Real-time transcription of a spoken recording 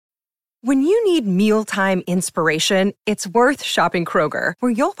When you need mealtime inspiration, it's worth shopping Kroger,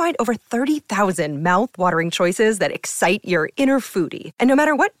 where you'll find over 30,000 mouth-watering choices that excite your inner foodie. And no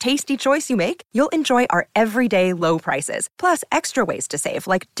matter what tasty choice you make, you'll enjoy our everyday low prices, plus extra ways to save,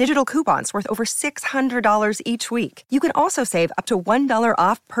 like digital coupons worth over $600 each week. You can also save up to $1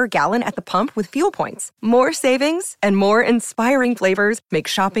 off per gallon at the pump with fuel points. More savings and more inspiring flavors make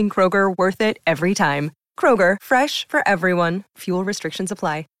shopping Kroger worth it every time. Kroger, fresh for everyone. Fuel restrictions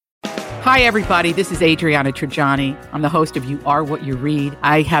apply. Hi, everybody. This is Adriana Trajani. I'm the host of You Are What You Read.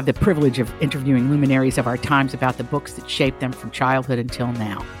 I have the privilege of interviewing luminaries of our times about the books that shaped them from childhood until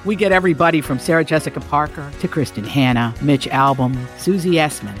now. We get everybody from Sarah Jessica Parker to Kristen Hanna, Mitch Albom, Susie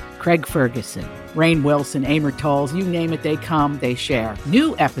Essman, Craig Ferguson, Rainn Wilson, Amor Tolls, you name it, they come, they share.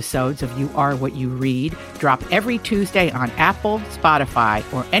 New episodes of You Are What You Read drop every Tuesday on Apple, Spotify,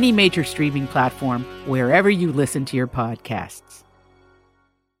 or any major streaming platform wherever you listen to your podcasts.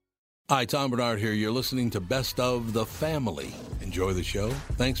 Hi, Tom Bernard here. You're listening to Best of the Family. Enjoy the show.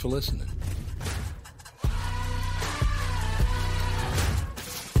 Thanks for listening.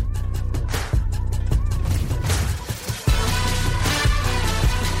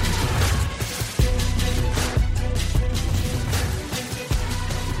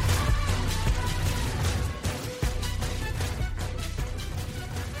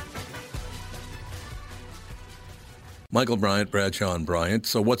 Michael Bryant, Bradshaw and Bryant.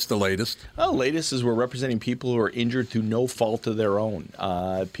 So what's the latest? Well, the latest is we're representing people who are injured through no fault of their own.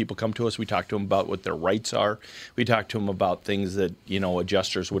 People come to us. We talk to them about what their rights are. We talk to them about things that,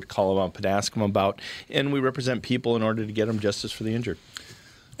 adjusters would call them up and ask them about. And we represent people in order to get them justice for the injured.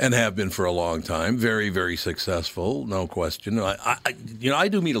 And have been for a long time. Very, very successful, no question. I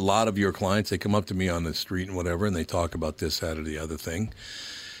do meet a lot of your clients. They come up to me on the street and whatever, and they talk about this, that, or the other thing.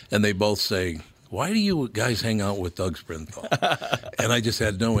 And they both say, why do you guys hang out with Doug Sprinthal? And I just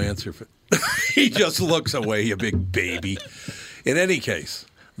had no answer for He just looks away, you big baby. In any case,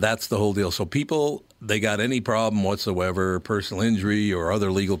 that's the whole deal. So people, they got any problem whatsoever, personal injury or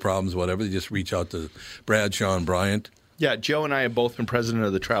other legal problems, whatever, they just reach out to Bradshaw and Bryant. Yeah, Joe and I have both been president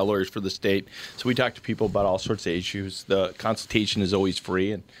of the trial lawyers for the state, so we talk to people about all sorts of issues. The consultation is always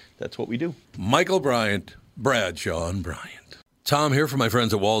free, and that's what we do. Michael Bryant, Bradshaw and Bryant. Tom here from my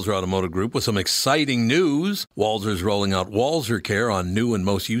friends at Walser Automotive Group with some exciting news. Walser's rolling out Walser Care on new and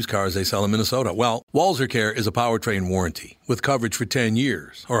most used cars they sell in Minnesota. Well, Walser Care is a powertrain warranty with coverage for 10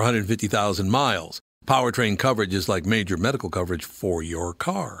 years or 150,000 miles. Powertrain coverage is like major medical coverage for your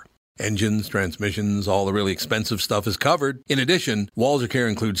car. Engines, transmissions, all the really expensive stuff is covered. In addition, Walser Care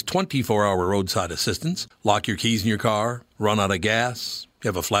includes 24-hour roadside assistance. Lock your keys in your car, run out of gas, you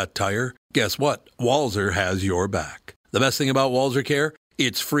have a flat tire. Guess what? Walser has your back. The best thing about Walser Care,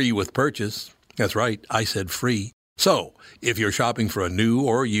 it's free with purchase. That's right, I said free. So, if you're shopping for a new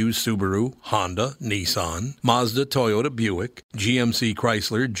or used Subaru, Honda, Nissan, Mazda, Toyota, Buick, GMC,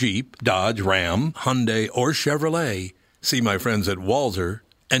 Chrysler, Jeep, Dodge, Ram, Hyundai, or Chevrolet, see my friends at Walser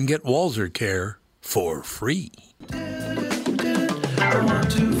and get Walser Care for free. I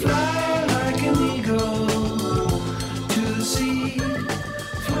want to fly like an eagle to the sea.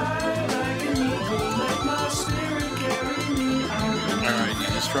 Fly like an eagle, let my spirit carry me. All right, you're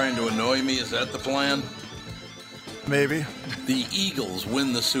just trying to annoy me? Is that the plan? Maybe. The Eagles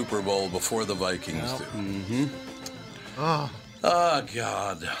win the Super Bowl before the Vikings do. Mm-hmm. Oh,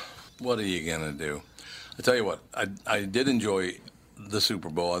 God. What are you going to do? I tell you what, I did enjoy the Super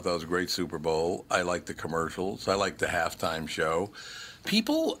Bowl. I thought it was a great Super Bowl. I liked the commercials. I liked the halftime show.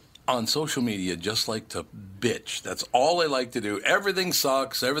 People on social media just like to bitch. That's all they like to do. Everything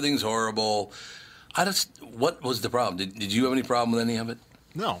sucks. Everything's horrible. What was the problem? Did you have any problem with any of it?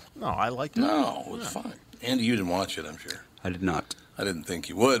 No, I liked it. No, it was fine. Andy, you didn't watch it, I'm sure. I did not. I didn't think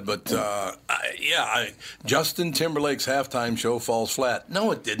you would, but Justin Timberlake's halftime show falls flat.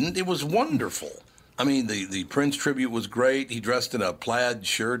 No, it didn't. It was wonderful. I mean, the Prince tribute was great. He dressed in a plaid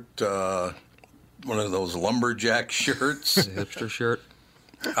shirt, one of those lumberjack shirts. A hipster shirt.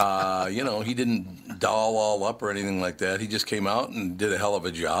 He didn't doll all up or anything like that. He just came out and did a hell of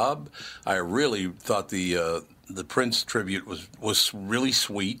a job. I really thought the Prince tribute was really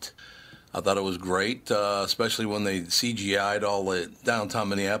sweet. I thought it was great, especially when they CGI'd all the downtown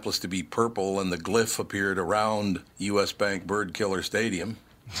Minneapolis to be purple and the glyph appeared around U.S. Bank Bird Killer Stadium.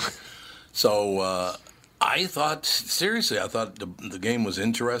 So I thought the game was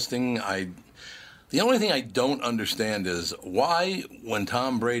interesting. The only thing I don't understand is why, when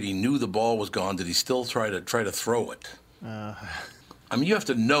Tom Brady knew the ball was gone, did he still try to throw it? I mean, you have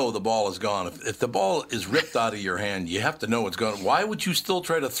to know the ball is gone. If the ball is ripped out of your hand, you have to know it's gone. Why would you still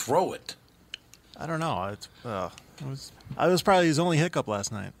try to throw it? I don't know. I was probably his only hiccup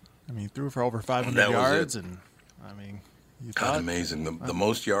last night. I mean, he threw for over 500 That was yards, it. and I mean, you God, thought amazing. The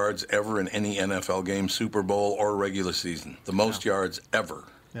most yards ever in any NFL game, Super Bowl or regular season. The most yards ever.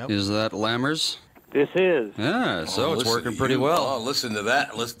 Is that Lammers? This is. Yeah, so it's listen working to pretty you. well. Oh, listen to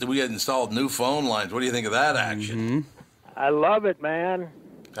that. We had installed new phone lines. What do you think of that action? I love it, man.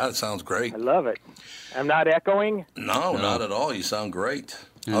 God, it sounds great. I love it. I'm not echoing. No, not at all. You sound great.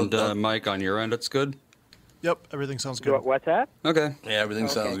 And Mike, on your end, it's good? Yep, everything sounds good. What's that? Okay. Yeah, everything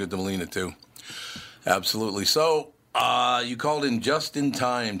sounds good to Melina, too. Absolutely. So, you called in just in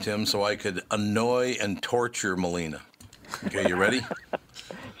time, Tim, so I could annoy and torture Melina. Okay, you ready?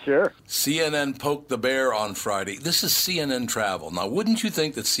 Sure. CNN poked the bear on Friday. This is CNN Travel. Now, wouldn't you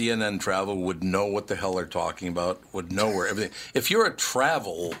think that CNN Travel would know what the hell they're talking about, would know where everything... If you're a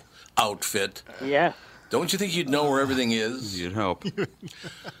travel outfit, Yeah. don't you think you'd know where everything is? You'd hope.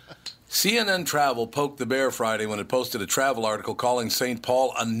 CNN Travel poked the bear Friday when it posted a travel article calling St.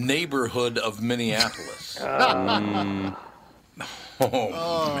 Paul a neighborhood of Minneapolis. Oh,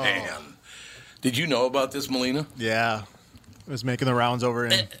 man. Did you know about this, Melina? Yeah, it was making the rounds over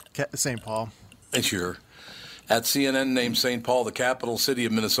in St. Paul. Sure. At CNN named St. Paul the capital city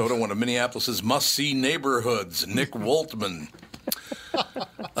of Minnesota, one of Minneapolis's must-see neighborhoods. Nick Woltman.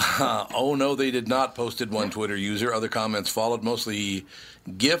 Oh, no, they did not, posted one Twitter user. Other comments followed, mostly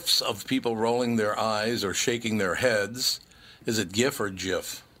GIFs of people rolling their eyes or shaking their heads. Is it GIF or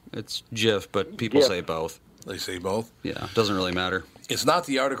GIF? It's GIF, but people GIF. say both. They say both. Yeah, doesn't really matter. It's not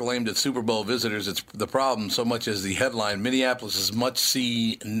the article aimed at Super Bowl visitors. It's the problem so much as the headline. Minneapolis'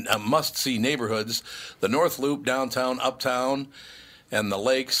 must-see neighborhoods, the North Loop, downtown, uptown, and the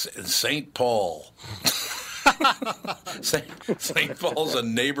lakes in St. Paul. St. Paul's a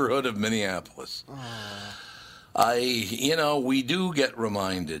neighborhood of Minneapolis. We do get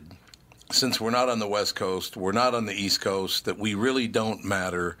reminded, since we're not on the West Coast, we're not on the East Coast, that we really don't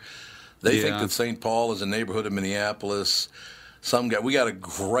matter. They think that St. Paul is a neighborhood of Minneapolis. We got a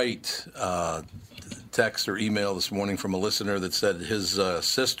great text or email this morning from a listener that said his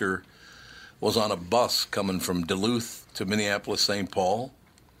sister was on a bus coming from Duluth to Minneapolis, St. Paul,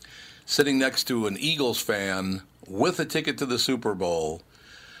 sitting next to an Eagles fan with a ticket to the Super Bowl.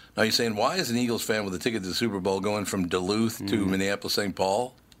 Now you're saying, why is an Eagles fan with a ticket to the Super Bowl going from Duluth to Minneapolis, St.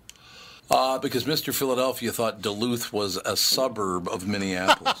 Paul? Because Mr. Philadelphia thought Duluth was a suburb of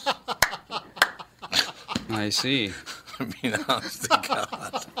Minneapolis. I see. I mean, honest to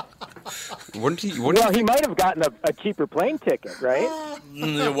God. He might have gotten a cheaper plane ticket, right?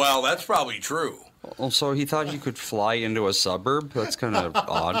 Well, that's probably true. Also, he thought you could fly into a suburb? That's kind of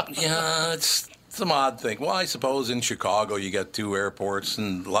odd. Yeah, it's some odd thing. Well, I suppose in Chicago you got two airports,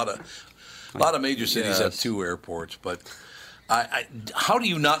 and a lot of major cities have two airports. But how do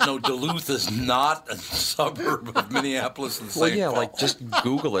you not know Duluth is not a suburb of Minneapolis and St. Paul? Just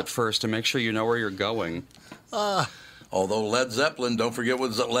Google it first to make sure you know where you're going. Although Led Zeppelin, don't forget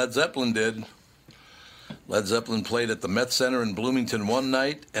what Led Zeppelin did. Led Zeppelin played at the Met Center in Bloomington one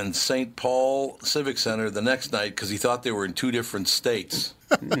night and St. Paul Civic Center the next night because he thought they were in two different states.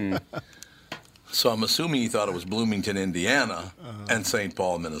 So I'm assuming he thought it was Bloomington, Indiana, and St.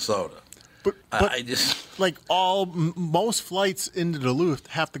 Paul, Minnesota. But I just most flights into Duluth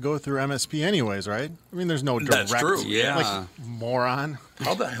have to go through MSP anyways, right? I mean, there's no direct. That's true. Yeah. Moron.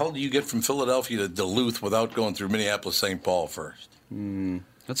 How the hell do you get from Philadelphia to Duluth without going through Minneapolis, St. Paul first?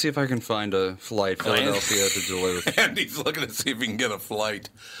 Let's see if I can find a flight Philadelphia to Duluth. And he's looking to see if he can get a flight.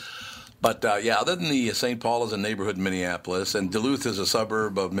 But, other than the St. Paul is a neighborhood in Minneapolis, and Duluth is a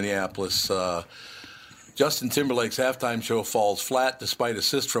suburb of Minneapolis, Justin Timberlake's halftime show falls flat despite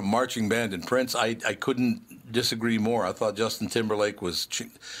assist from marching band and Prince. I couldn't disagree more. I thought Justin Timberlake was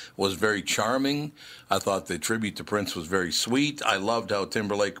very charming. I thought the tribute to Prince was very sweet. I loved how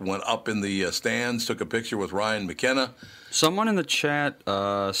Timberlake went up in the stands, took a picture with Ryan McKenna. Someone in the chat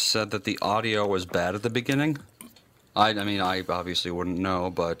said that the audio was bad at the beginning. I mean, I obviously wouldn't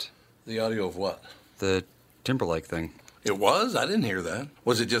know, but... The audio of what? The Timberlake thing. It was? I didn't hear that.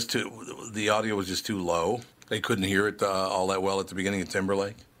 Was it just the audio was just too low? They couldn't hear it all that well at the beginning of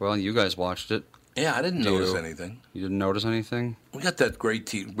Timberlake? Well, you guys watched it. Yeah, I didn't notice anything. You didn't notice anything? We got that great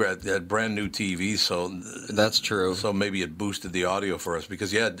that brand new TV, so that's true. So maybe it boosted the audio for us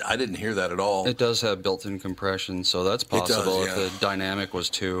because I didn't hear that at all. It does have built-in compression, so that's possible. If the dynamic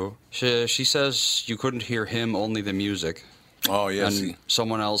was too. She says you couldn't hear him, only the music. Oh yes, and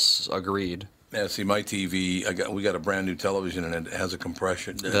someone else agreed. Yeah, see, my TV, we got a brand new television, and it has a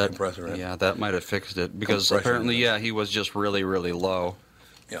compressor in it. Yeah, that might have fixed it because apparently, he was just really, really low.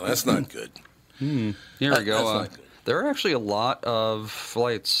 Yeah, that's not good. Here we go. There are actually a lot of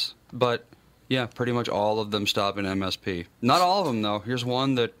flights, but yeah, pretty much all of them stop in MSP. Not all of them, though. Here's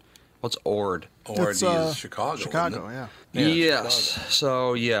one that What's Ord? Ord is Chicago. Chicago, isn't it? yeah. Yes.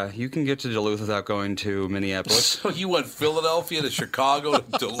 So, yeah, you can get to Duluth without going to Minneapolis. So you went Philadelphia to Chicago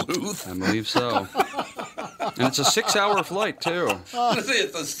to Duluth? I believe so. And it's a 6-hour flight, too.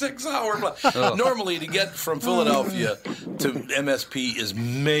 It's a 6-hour flight. Normally, to get from Philadelphia to MSP is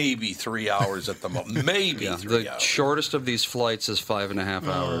maybe 3 hours at the most. Maybe Yeah, 3 the hours. shortest of these flights is 5.5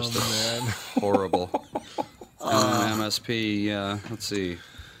 hours. That's horrible. MSP, yeah, let's see.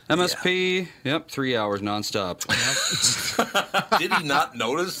 MSP, yep, 3 hours nonstop. Did he not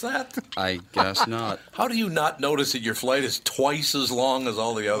notice that? I guess not. How do you not notice that your flight is twice as long as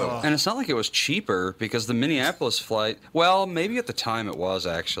all the other ones? And it's not like it was cheaper because the Minneapolis flight, well, maybe at the time it was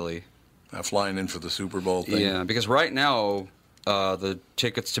actually. Flying in for the Super Bowl thing. Yeah, because right now the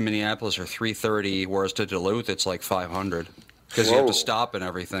tickets to Minneapolis are $330, whereas to Duluth it's like $500 because you have to stop and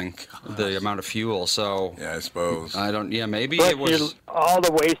everything. The amount of fuel, so Yeah, I suppose. I don't. Yeah, maybe But it was. all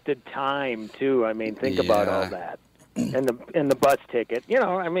the wasted time too. I mean, think about all that, and the bus ticket. You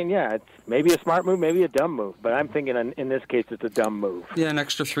know, I mean, yeah, it's maybe a smart move, maybe a dumb move. But I'm thinking in this case, it's a dumb move. Yeah, an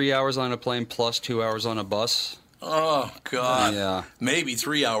extra 3 hours on a plane plus 2 hours on a bus. Oh, God. Yeah. Maybe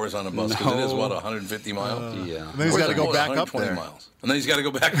 3 hours on a bus because it is, what, 150 miles? Yeah. And then he's got to go back up 120 there. miles. And then he's got to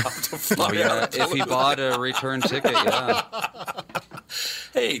go back up to Florida. Yeah, if he bought a return ticket, yeah.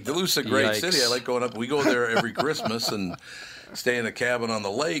 Hey, Duluth's a great Yikes. city. I like going up. We go there every Christmas and stay in a cabin on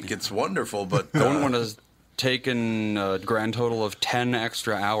the lake. It's wonderful, but Don't want to take in a grand total of 10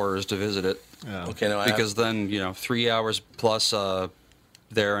 extra hours to visit it. Yeah. okay, now Because then, 3 hours plus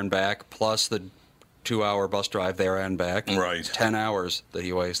there and back, plus the 2-hour bus drive there and back. Right. It's 10 hours that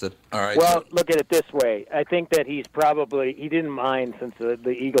he wasted. all right. Well, look at it this way. I think that he didn't mind since the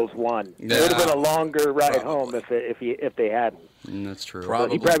Eagles won. It would have been a longer ride home if they hadn't. That's true.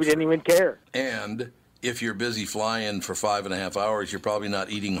 But he probably didn't even care. And if you're busy flying for 5.5 hours, you're probably not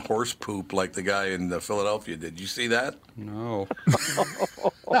eating horse poop like the guy in Philadelphia did. You see that? No.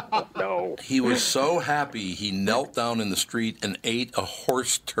 No. He was so happy he knelt down in the street and ate a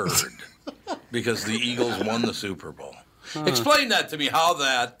horse turd because the Eagles won the Super Bowl. Explain that to me, how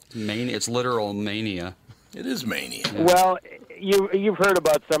that... Mania. It's literal mania. It is mania. Well, you've heard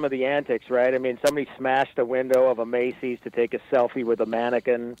about some of the antics, right? I mean, somebody smashed a window of a Macy's to take a selfie with a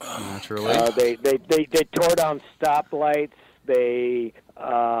mannequin. Naturally. They tore down stoplights. They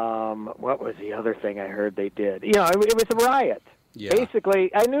what was the other thing I heard they did? You know, it was a riot. Yeah.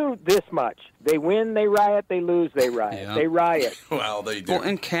 Basically, I knew this much: they win, they riot; they lose, they riot. Yeah. They riot. Well, they did. Well,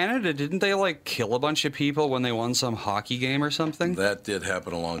 in Canada, didn't they, kill a bunch of people when they won some hockey game or something? That did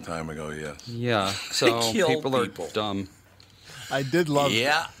happen a long time ago, yes. Yeah, so kill people are people. dumb. I did love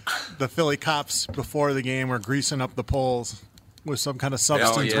Yeah. the Philly cops before the game were greasing up the poles with some kind of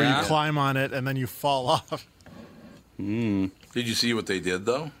substance where yeah? you climb on it and then you fall off. Did you see what they did,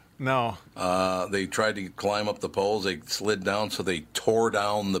 though? No. They tried to climb up the poles. They slid down, so they tore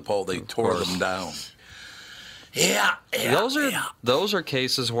down the pole. They tore them down. Yeah. Those are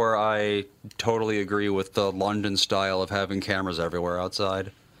cases where I totally agree with the London style of having cameras everywhere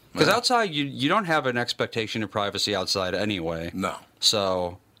outside. Because outside, you don't have an expectation of privacy outside anyway. No.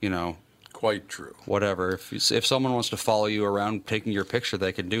 So, Quite true. whatever. If someone wants to follow you around taking your picture,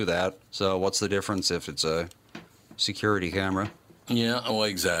 they can do that. So what's the difference if it's a security camera? Yeah, well,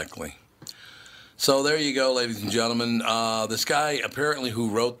 exactly. So there you go, ladies and gentlemen. This guy apparently who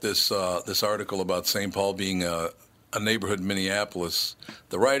wrote this article about St. Paul being a neighborhood in Minneapolis,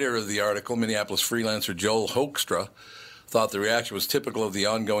 the writer of the article, Minneapolis freelancer Joel Hoekstra, thought the reaction was typical of the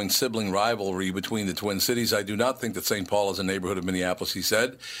ongoing sibling rivalry between the Twin Cities. I do not think that St. Paul is a neighborhood of Minneapolis, he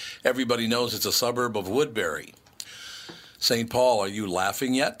said. Everybody knows it's a suburb of Woodbury. St. Paul, are you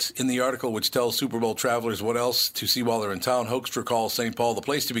laughing yet? In the article, which tells Super Bowl travelers what else to see while they're in town, Hoekstra calls St. Paul the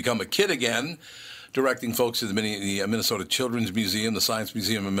place to become a kid again, directing folks to the Minnesota Children's Museum, the Science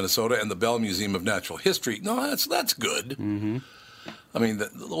Museum of Minnesota, and the Bell Museum of Natural History. No, that's good. Mm-hmm. I mean,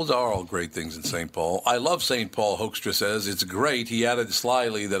 those are all great things in St. Paul. I love St. Paul, Hoekstra says. It's great. He added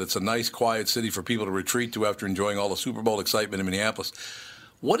slyly that it's a nice, quiet city for people to retreat to after enjoying all the Super Bowl excitement in Minneapolis.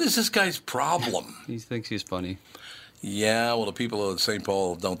 What is this guy's problem? He thinks he's funny. Yeah, well, the people of St.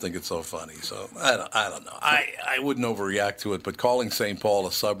 Paul don't think it's so funny, so I don't know. I wouldn't overreact to it, but calling St. Paul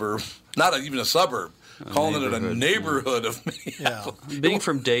a suburb, not even a suburb, calling it a neighborhood of Minneapolis. Yeah. Being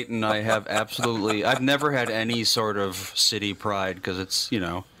from Dayton, I've never had any sort of city pride because it's,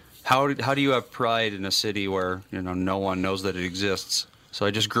 how do you have pride in a city where, no one knows that it exists? So I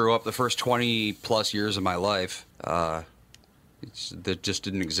just grew up the first 20 plus years of my life. That just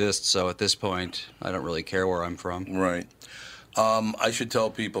didn't exist. So at this point, I don't really care where I'm from. Right. I should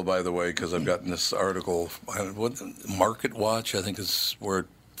tell people, by the way, because I've gotten this article, Market Watch, I think is where it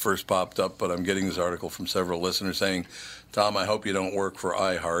first popped up, but I'm getting this article from several listeners saying, Tom, I hope you don't work for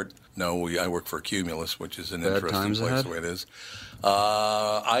iHeart. No, I work for Cumulus, which is an interesting place the way it is.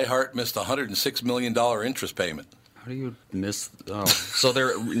 iHeart missed a $106 million interest payment. How do you miss? Oh, so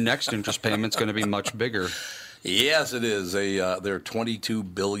their next interest payment's going to be much bigger. Yes, it is. They're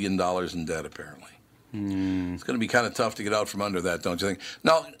 $22 billion in debt, apparently. It's going to be kind of tough to get out from under that, don't you think?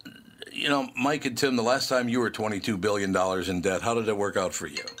 Now, Mike and Tim, the last time you were $22 billion in debt, how did it work out for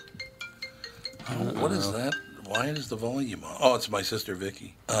you? What is that? Why is the volume on? Oh, it's my sister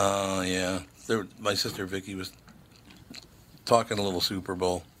Vicky. Yeah. My sister Vicky was talking a little Super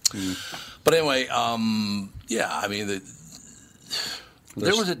Bowl. But anyway, yeah, I mean,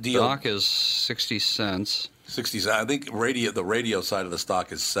 there was a deal. Stock is 60 cents. 60 cents. I think the radio side of the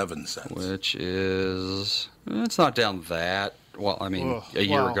stock is 7 cents. Which is, it's not down that. Well, I mean, a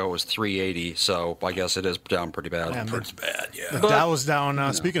year ago it was 380, so I guess it is down pretty bad. Yeah, it's bad, yeah. The Dow was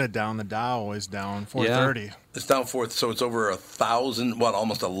down. Speaking of down, the Dow is down 430. Yeah. It's down 4, so it's over 1,000,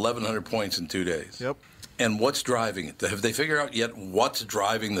 almost 1,100 points in 2 days. Yep. And what's driving it? Have they figured out yet what's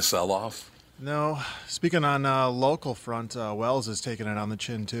driving the sell-off? No. Speaking on local front, Wells is taking it on the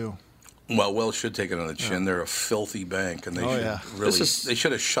chin, too. Well, Wells should take it on the chin. They're a filthy bank, and they they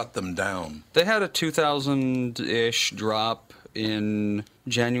should have shut them down. They had a 2,000-ish drop in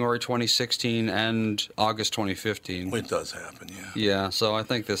January 2016 and August 2015. It does happen, yeah. Yeah, so I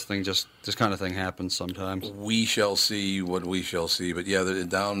think this kind of thing happens sometimes. We shall see what we shall see. But yeah, they're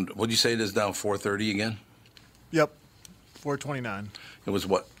down. What did you say it is down 430 again? Yep, 429. It was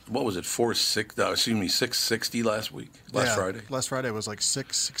what was it? 660 last week, Friday. Last Friday was like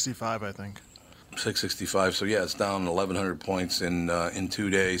 665, I think. 665. So yeah, it's down 1,100 points in 2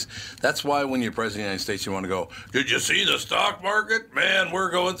 days. That's why when you're president of the United States, you want to go, did you see the stock market? Man,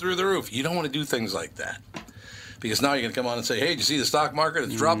 we're going through the roof. You don't want to do things like that, because now you're going to come on and say, hey, did you see the stock market?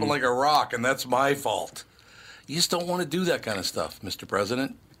 It's dropping like a rock, and that's my fault. You just don't want to do that kind of stuff, Mr.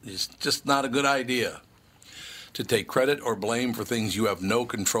 President. It's just not a good idea to take credit or blame for things you have no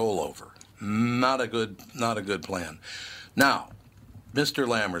control over. Not a good plan. Now, Mr.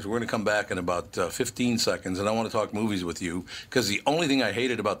 Lammers, we're going to come back in about 15 seconds, and I want to talk movies with you, because the only thing I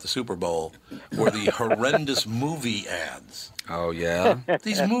hated about the Super Bowl were the horrendous movie ads. Oh, yeah?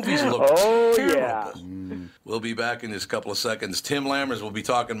 These movies look terrible. Yeah. We'll be back in just a couple of seconds. Tim Lammers will be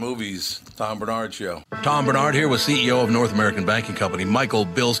talking movies. Tom Bernard Show. Tom Bernard here with CEO of North American Banking Company, Michael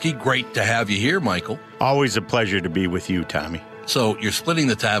Bilski. Great to have you here, Michael. Always a pleasure to be with you, Tommy. So you're splitting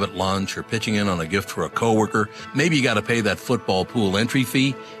the tab at lunch or pitching in on a gift for a coworker. Maybe you got to pay that football pool entry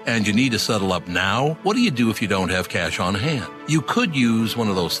fee, and you need to settle up now. What do you do if you don't have cash on hand? You could use one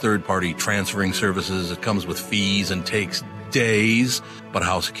of those third-party transferring services that comes with fees and takes days. But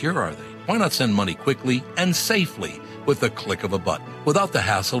how secure are they? Why not send money quickly and safely with the click of a button without the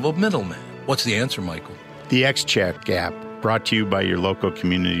hassle of a middleman? What's the answer, Michael? The XCheck app, brought to you by your local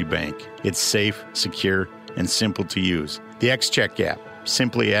community bank. It's safe, secure, and simple to use. The XCheck app.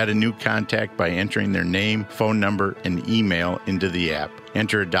 Simply add a new contact by entering their name, phone number, and email into the app.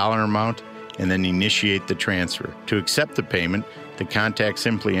 Enter a dollar amount and then initiate the transfer. To accept the payment, the contact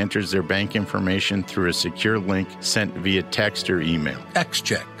simply enters their bank information through a secure link sent via text or email.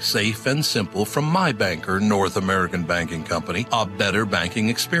 XCheck, safe and simple from my banker, North American Banking Company. A better banking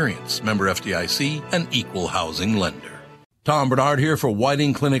experience. Member FDIC, an equal housing lender. Tom Bernard here for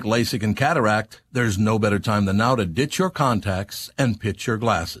Whiting Clinic LASIK and Cataract. There's no better time than now to ditch your contacts and pitch your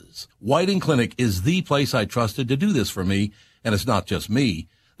glasses. Whiting Clinic is the place I trusted to do this for me, and it's not just me.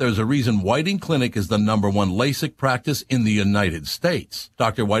 There's a reason Whiting Clinic is the #1 LASIK practice in the United States.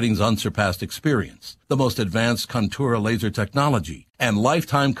 Dr. Whiting's unsurpassed experience, the most advanced Contura laser technology, and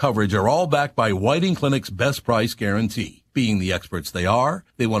lifetime coverage are all backed by Whiting Clinic's best price guarantee. Being the experts they are,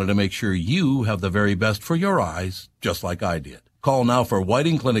 they wanted to make sure you have the very best for your eyes, just like I did. Call now for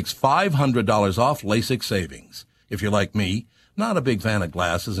Whiting Clinic's $500 off LASIK savings. If you're like me, not a big fan of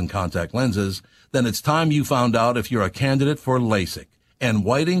glasses and contact lenses, then it's time you found out if you're a candidate for LASIK. And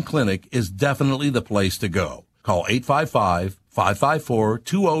Whiting Clinic is definitely the place to go. Call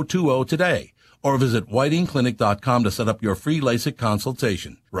 855-554-2020 today, or visit whitingclinic.com to set up your free LASIK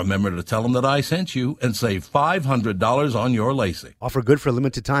consultation. Remember to tell them that I sent you and save $500 on your LASIK. Offer good for a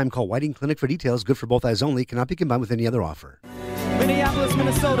limited time. Call Whiting Clinic for details. Good for both eyes only. Cannot be combined with any other offer. Minneapolis,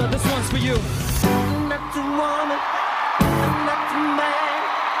 Minnesota, this one's for you. I'm not a woman, I'm not a man.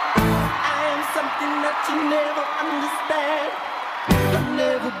 I am something that you never understand. I'll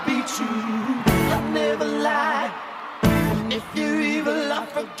never beat you, I'll never lie. And if you're evil, I'll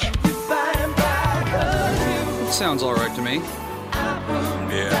forgive you by and by. Sounds all right to me.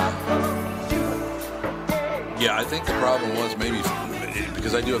 Yeah, I think the problem was maybe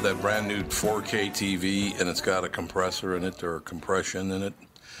because I do have that brand new 4K TV, and it's got a compressor in it or compression in it,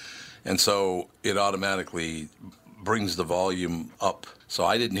 and so it automatically brings the volume up. So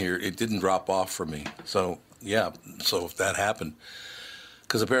I didn't hear it; didn't drop off for me. So yeah, so if that happened,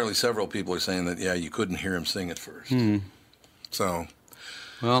 because apparently several people are saying that you couldn't hear him sing at first. So,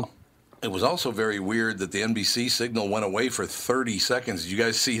 well. It was also very weird that the NBC signal went away for 30 seconds. Did you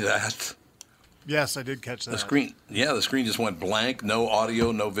guys see that? Yes, I did catch that. The screen just went blank. No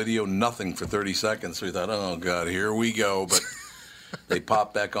audio, no video, nothing for 30 seconds. So we thought, oh, God, here we go. But they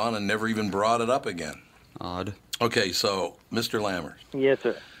popped back on and never even brought it up again. Odd. Okay, so, Mr. Lammers. Yes,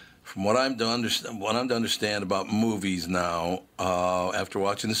 sir. From what I'm to understand about movies now, after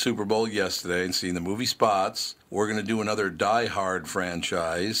watching the Super Bowl yesterday and seeing the movie spots, we're going to do another Die Hard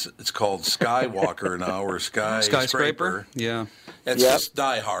franchise. It's called Skywalker now, or Skyscraper. Yeah. It's just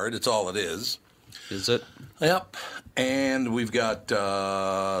Die Hard. It's all it is. Is it? Yep. And we've got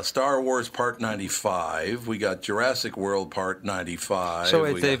Star Wars Part 95. We got Jurassic World Part 95. So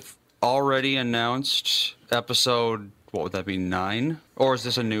wait, they've already announced episode... What would that be, 9? Or is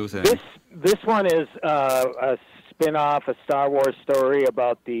this a new thing? This one is a spin-off, a Star Wars story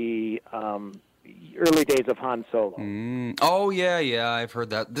about the early days of Han Solo. Oh, yeah, I've heard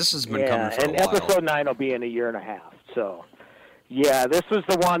that. This has been coming for a while. And episode 9 will be in a year and a half. So, yeah, this was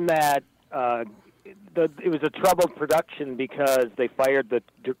the one that it was a troubled production because they fired the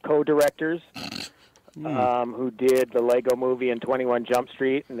co-directors who did the Lego Movie and 21 Jump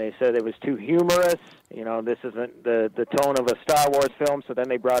Street, and they said it was too humorous. You know, this isn't the tone of a Star Wars film. So then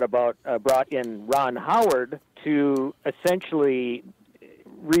they brought in Ron Howard to essentially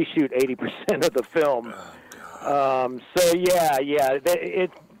reshoot 80% of the film.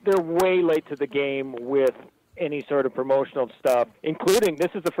 They're way late to the game with any sort of promotional stuff, including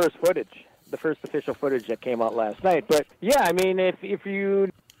this is the first official footage that came out last night. But yeah, I mean, if you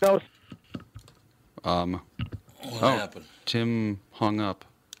know. What happened? Tim hung up.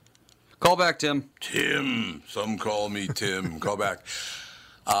 Call back, Tim. Tim. Some call me Tim. Call back.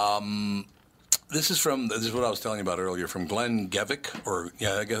 This is what I was telling you about earlier from Glenn Gevick,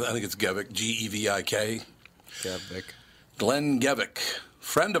 I think it's Gevick, G-E-V-I-K. Gevick. Glenn Gevick.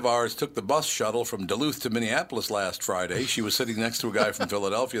 Friend of ours took the bus shuttle from Duluth to Minneapolis last Friday. She was sitting next to a guy from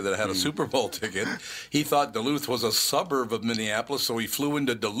Philadelphia that had a Super Bowl ticket. He thought Duluth was a suburb of Minneapolis, so he flew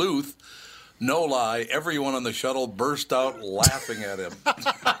into Duluth. No lie, everyone on the shuttle burst out laughing at him.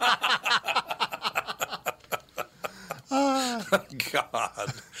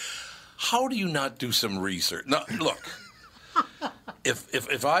 God. How do you not do some research? No, look,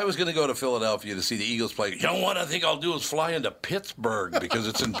 if I was going to go to Philadelphia to see the Eagles play, you know what I think I'll do is fly into Pittsburgh because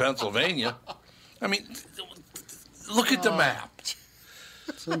it's in Pennsylvania. I mean, look at the map.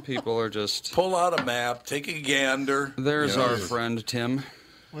 Some people are just... Pull out a map, take a gander. There's our friend Tim.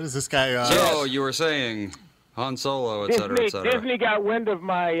 What is this guy? So you were saying Han Solo, et cetera, et cetera. Disney got wind of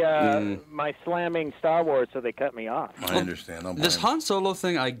my my slamming Star Wars, so they cut me off. I understand. This Han Solo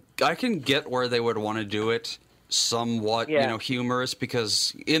thing, I can get where they would want to do it somewhat, humorous,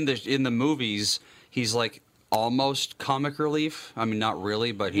 because in the movies he's like almost comic relief. I mean, not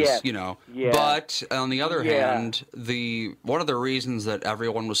really, but he's But on the other hand, one of the reasons that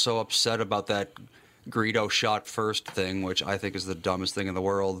everyone was so upset about that Greedo shot first thing, which I think is the dumbest thing in the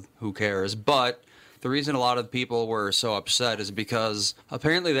world. Who cares? But the reason a lot of people were so upset is because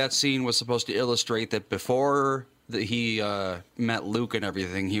apparently that scene was supposed to illustrate that before he met Luke and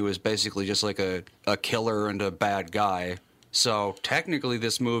everything, he was basically just like a killer and a bad guy. So technically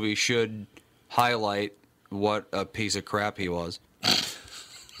this movie should highlight what a piece of crap he was.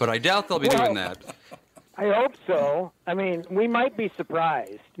 But I doubt they'll be doing that. I hope so. I mean, we might be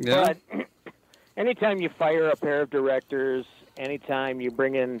surprised. Yeah. But anytime you fire a pair of directors, anytime you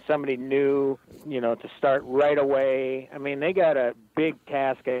bring in somebody new, to start right away, I mean, they got a big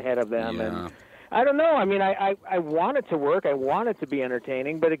task ahead of them. Yeah. And I don't know. I mean, I want it to work. I want it to be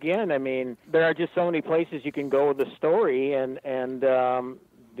entertaining. But again, I mean, there are just so many places you can go with the story. And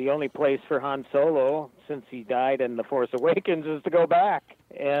the only place for Han Solo, since he died in The Force Awakens, is to go back.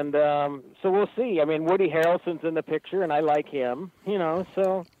 And so we'll see. I mean, Woody Harrelson's in the picture, and I like him,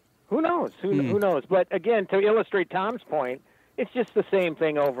 so... Who knows? Who knows? But again, to illustrate Tom's point, it's just the same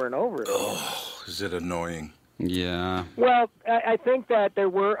thing over and over again. Oh, is it annoying? Yeah. Well, I think that there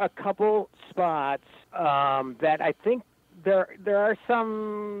were a couple spots that I think there are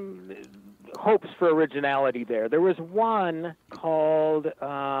some hopes for originality there. There was one called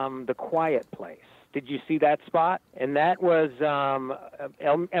The Quiet Place. Did you see that spot? And that was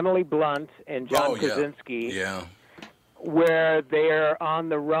Emily Blunt and John Krasinski. Yeah. Where they're on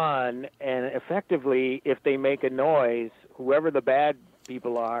the run, and effectively, if they make a noise, whoever the bad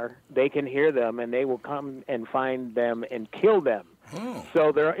people are, they can hear them, and they will come and find them and kill them. Oh.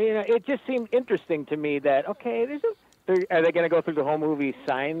 So it just seemed interesting to me that, okay, are they going to go through the whole movie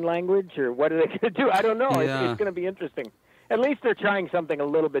sign language, or what are they going to do? I don't know. Yeah. It's going to be interesting. At least they're trying something a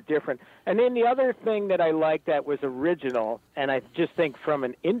little bit different. And then the other thing that I liked that was original, and I just think from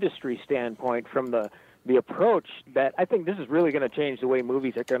an industry standpoint, from the approach, that I think this is really going to change the way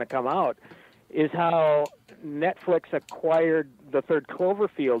movies are going to come out, is how Netflix acquired the third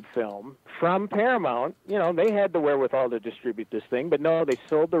Cloverfield film from Paramount. You know, they had the wherewithal to distribute this thing, but no, they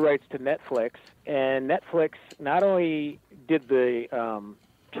sold the rights to Netflix, and Netflix not only did the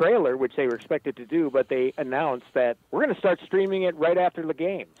trailer, which they were expected to do, but they announced that we're going to start streaming it right after the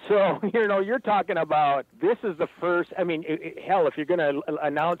game. So, you know, you're talking about, this is the first, I mean, hell, if you're going to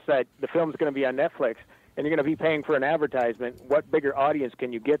announce that the film's going to be on Netflix and you're going to be paying for an advertisement, what bigger audience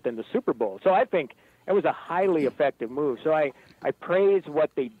can you get than the Super Bowl? So I think it was a highly effective move. So I praise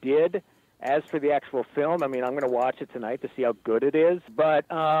what they did. As for the actual film, I mean, I'm going to watch it tonight to see how good it is. But,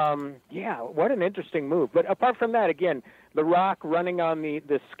 yeah, what an interesting move. But apart from that, again, The Rock running on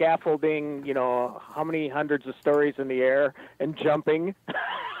the scaffolding, you know, how many hundreds of stories in the air and jumping.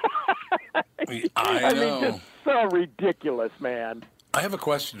 I know. mean, just so ridiculous, man. I have a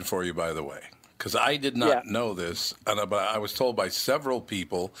question for you, by the way, because I did not know this, but I was told by several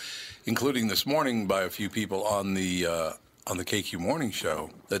people, including this morning by a few people on the KQ Morning Show,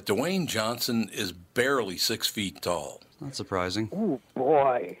 that Dwayne Johnson is barely 6 feet tall. That's surprising. Oh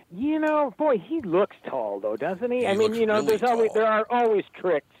boy, you know, he looks tall though, doesn't he? I mean, looks you know, really there are always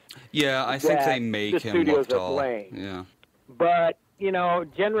tricks. Yeah, I think they make the him look studios are tall. playing. Yeah. But you know,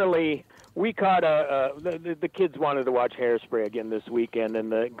 generally, we caught the kids wanted to watch Hairspray again this weekend,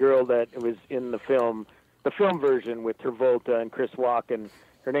 and the girl that was in the film version with Travolta and Chris Walken,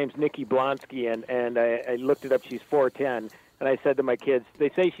 her name's Nikki Blonsky, and I looked it up. She's 4'10", and I said to my kids, they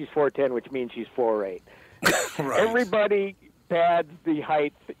say she's 4'10", which means she's 4'8". Right. Everybody pads the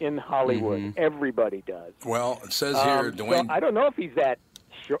height in Hollywood. Mm-hmm. Everybody does. Well, it says here, Dwayne. So I don't know if he's that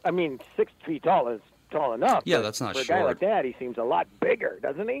short. I mean, 6 feet tall is tall enough. Yeah, but that's not for short. a guy like that, he seems a lot bigger,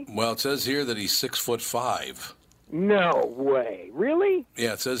 doesn't he? Well, it says here that he's 6'5". No way. Really?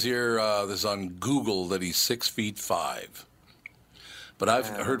 Yeah, it says here, this is on Google, that he's 6'5". But I've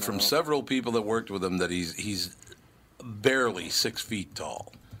heard from several people that worked with him that he's barely 6 feet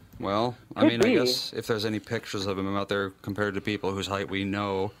tall. Well, I mean, I guess if there's any pictures of him out there compared to people whose height we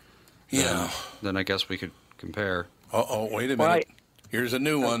know, then I guess we could compare. Oh, wait a minute. Here's a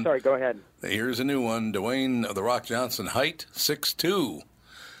new one. Sorry, go ahead. Here's a new one. Dwayne The Rock Johnson, height 6'2".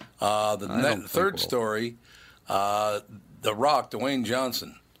 The third story, The Rock, Dwayne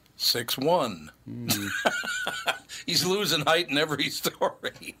Johnson, 6'1". He's losing height in every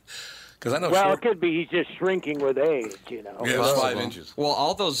story. Because I know. Well, it could be he's just shrinking with age, you know. Yeah, it's 5 inches. Well,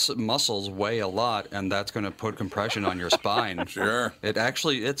 all those muscles weigh a lot, and that's going to put compression on your spine. Sure. It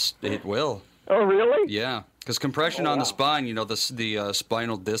actually, it will. Oh, really? Yeah, because compression on the spine, you know, the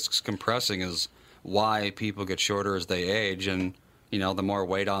spinal discs compressing is why people get shorter as they age, and you know, the more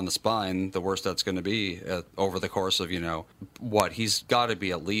weight on the spine, the worse that's going to be over the course of, you know, he's got to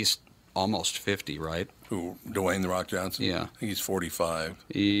be at least almost 50, right? Who, Dwayne The Rock Johnson? Yeah. I think he's 45.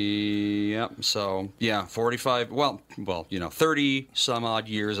 Yep. So, yeah, 45. Well, you know, 30 some odd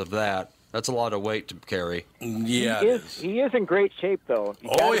years of that. That's a lot of weight to carry. Yeah, he is in great shape, though. You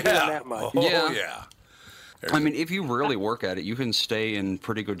gotta give him that much. Yeah. I mean, if you really work at it, you can stay in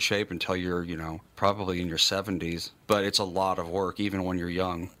pretty good shape until you're, you know, probably in your 70s. But it's a lot of work, even when you're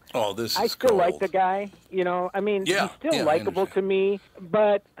young. Oh, this is I still like the guy, you know. I mean, he's still likable to me,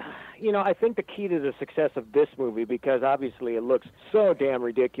 but, you know, I think the key to the success of this movie, because obviously it looks so damn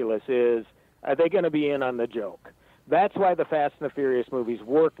ridiculous, is are they going to be in on the joke? That's why the Fast and the Furious movies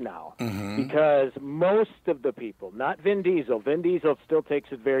work now, because most of the people, not Vin Diesel still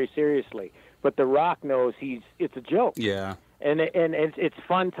takes it very seriously, but The Rock knows it's a joke. Yeah. And it's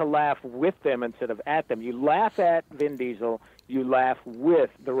fun to laugh with them instead of at them. You laugh at Vin Diesel, you laugh with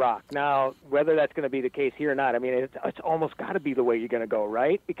The Rock. Now, whether that's going to be the case here or not, I mean, it's almost got to be the way you're going to go,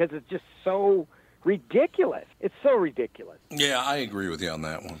 right? Because it's just so ridiculous. It's so ridiculous. Yeah, I agree with you on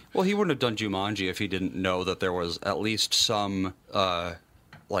that one. Well, he wouldn't have done Jumanji if he didn't know that there was at least some,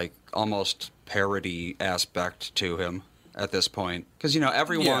 like, almost parody aspect to him at this point. Because, you know,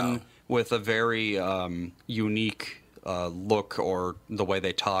 everyone with a very unique look or the way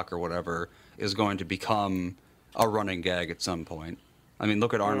they talk or whatever is going to become a running gag at some point. I mean,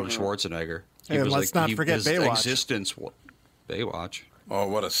 look at Arnold Schwarzenegger. Let's not forget Baywatch. Existence. Baywatch. Oh,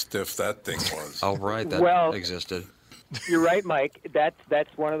 what a stiff that thing was. Oh, right, that existed. You're right, Mike.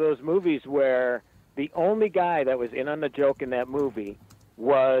 That's one of those movies where the only guy that was in on the joke in that movie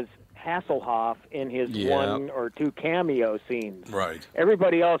was Hasselhoff in his Yeah. 1 or 2 cameo scenes. Right.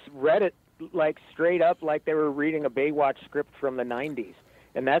 Everybody else read it like straight up like they were reading a Baywatch script from the 90s.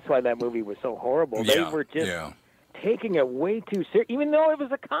 And that's why that movie was so horrible. They were just taking it way too serious. Even though it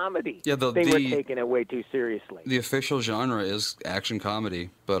was a comedy, Yeah, they were taking it way too seriously. The official genre is action comedy,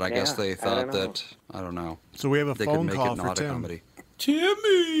 but I guess they thought that, I don't know. So we have a they phone could make call it for not a Tim. comedy.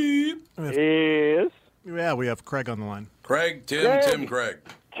 Timmy! Yes? Yeah, we have Craig on the line. Craig, Tim, Craig.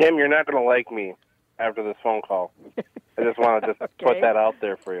 Tim, you're not going to like me after this phone call. I just want to put that out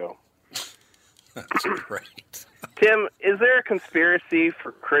there for you. That's great. Tim, is there a conspiracy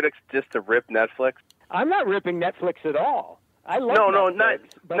for critics just to rip Netflix? I'm not ripping Netflix at all. I love No, Netflix,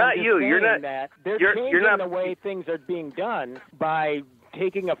 but not I'm just you. You're saying not. That they're you're changing not the way things are being done by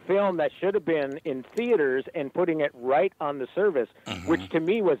taking a film that should have been in theaters and putting it right on the service, which to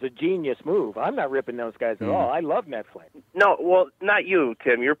me was a genius move. I'm not ripping those guys at all. I love Netflix. No, well, not you,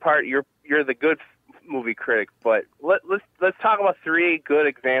 Tim. You're the good movie critic. But let's talk about 3 good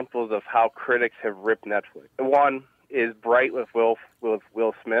examples of how critics have ripped Netflix. One is Bright with Will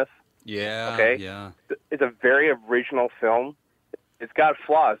Smith. Yeah. Okay. Yeah. It's a very original film. It's got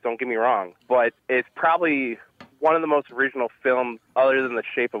flaws, don't get me wrong, but it's probably one of the most original films, other than The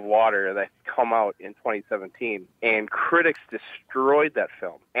Shape of Water, that come out in 2017. And critics destroyed that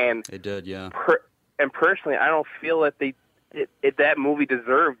film. And They did, yeah. and personally, I don't feel that that movie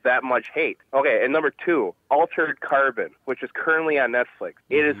deserved that much hate. Okay, and number 2, Altered Carbon, which is currently on Netflix.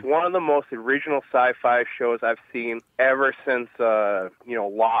 It is one of the most original sci-fi shows I've seen ever since,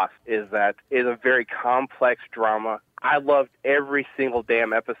 Lost. Is a very complex drama. I loved every single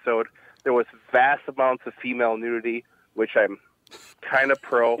damn episode. There was vast amounts of female nudity, which I'm kind of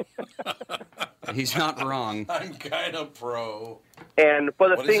pro. He's not wrong. I'm kind of pro. But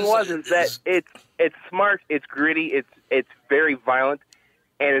the thing is that it's smart, it's gritty, it's very violent,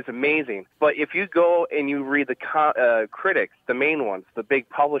 and it's amazing. But if you go and you read the critics, the main ones, the big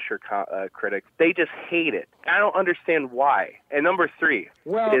publisher critics, they just hate it. I don't understand why. And number 3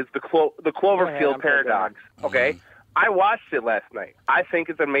 is the Cloverfield Paradox. Okay, I watched it last night. I think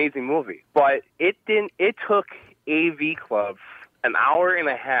it's an amazing movie, but it took AV Club an hour and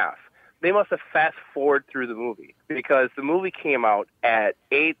a half. They must have fast forwarded through the movie because the movie came out at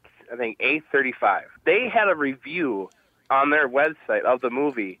 8:35. They had a review on their website of the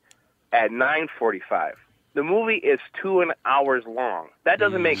movie at 9:45. The movie is 2 hours long. That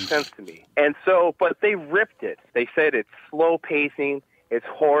doesn't make sense to me. And so, but they ripped it. They said it's slow pacing. It's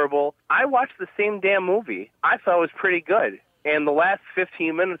horrible. I watched the same damn movie. I thought it was pretty good. And the last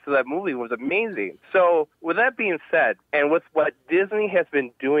 15 minutes of that movie was amazing. So with that being said, and with what Disney has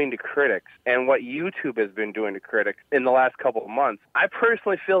been doing to critics and what YouTube has been doing to critics in the last couple of months, I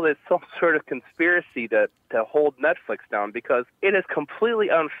personally feel there's some sort of conspiracy to hold Netflix down because it is completely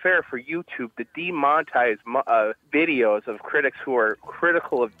unfair for YouTube to demonetize videos of critics who are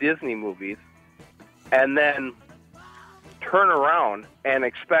critical of Disney movies and then turn around and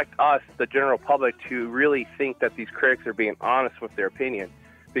expect us, the general public, to really think that these critics are being honest with their opinion.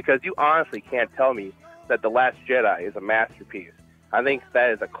 Because you honestly can't tell me that The Last Jedi is a masterpiece. I think that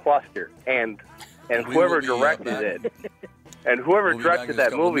is a cluster. And whoever directed it, and whoever directed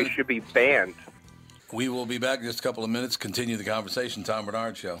that movie should be banned. We will be back in just a couple of minutes. Continue the conversation. Tom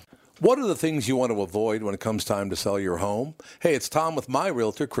Bernard Show. What are the things you want to avoid when it comes time to sell your home? Hey, it's Tom with my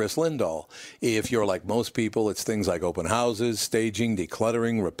realtor, Chris Lindahl. If you're like most people, it's things like open houses, staging,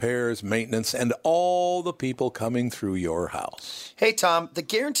 decluttering, repairs, maintenance, and all the people coming through your house. Hey, Tom, the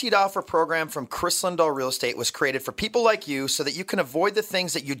Guaranteed Offer program from Chris Lindahl Real Estate was created for people like you so that you can avoid the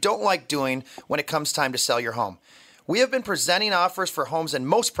things that you don't like doing when it comes time to sell your home. We have been presenting offers for homes in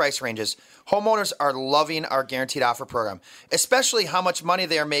most price ranges. Homeowners are loving our Guaranteed Offer program, especially how much money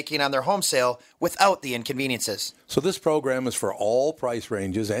they are making on their home sale without the inconveniences. So this program is for all price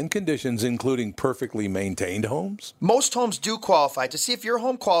ranges and conditions, including perfectly maintained homes? Most homes do qualify. To see if your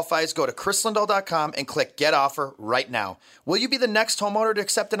home qualifies, go to chrislindahl.com and click Get Offer right now. Will you be the next homeowner to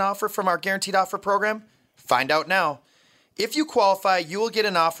accept an offer from our Guaranteed Offer program? Find out now. If you qualify, you will get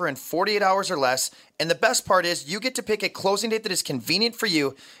an offer in 48 hours or less, and the best part is you get to pick a closing date that is convenient for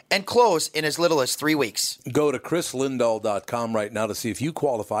you and close in as little as 3 weeks. Go to chrislindahl.com right now to see if you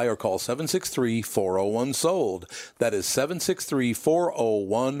qualify or call 763-401-SOLD. That is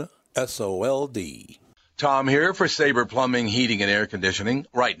 763-401-SOLD. Tom here for Sabre Plumbing, Heating, and Air Conditioning.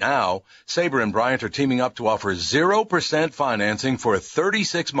 Right now, Sabre and Bryant are teaming up to offer 0% financing for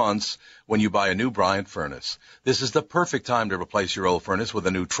 36 months when you buy a new Bryant furnace. This is the perfect time to replace your old furnace with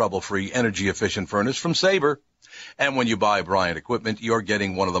a new trouble-free, energy-efficient furnace from Sabre. And when you buy Bryant equipment, you're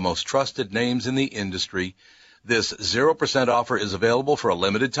getting one of the most trusted names in the industry. This 0% offer is available for a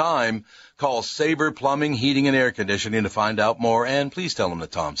limited time. Call Sabre Plumbing, Heating, and Air Conditioning to find out more, and please tell them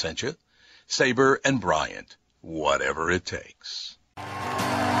that Tom sent you. Sabre and Bryant, whatever it takes.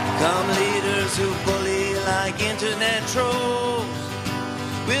 Come leaders who bully like internet trolls.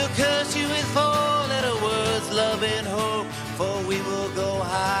 We'll curse you with four-letter words, love and hope. For we will go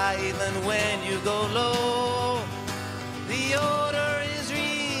high even when you go low. The order is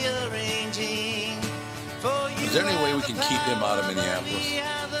rearranging. Is there any way we can keep him out of Minneapolis?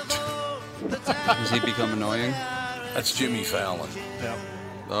 Does he become annoying? That's Jimmy Fallon. Yeah.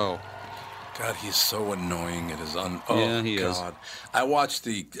 Oh. God, he's so annoying. It is oh, yeah, he God. is. I watched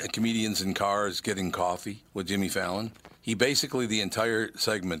the comedians in cars getting coffee with Jimmy Fallon. He basically, the entire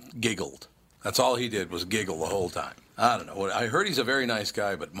segment, giggled. That's all he did was giggle the whole time. I don't know. I heard he's a very nice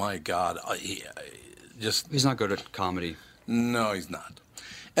guy, but my God, he's not good at comedy. No, he's not.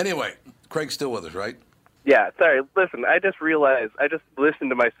 Anyway, Craig's still with us, right? Yeah, sorry. Listen, I just realized, I just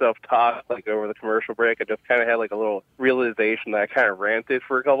listened to myself talk, like, over the commercial break. I just kind of had, like, a little realization that I kind of ranted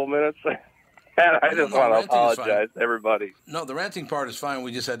for a couple minutes. And I just want to apologize to everybody. No, the ranting part is fine.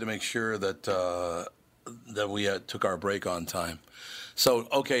 We just had to make sure that that we took our break on time. So,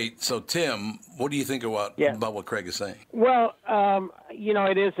 okay, so Tim, what do you think about what Craig is saying? Well,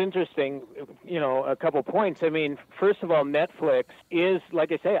 it is interesting, a couple points. I mean, first of all, Netflix is,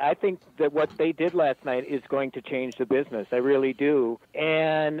 like I say, I think that what they did last night is going to change the business. I really do.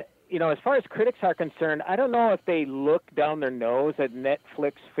 And, as far as critics are concerned, I don't know if they look down their nose at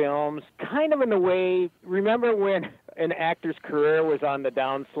Netflix films, kind of in the way, remember when an actor's career was on the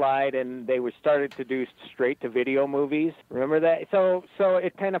downslide and they were started to do straight-to-video movies? Remember that? So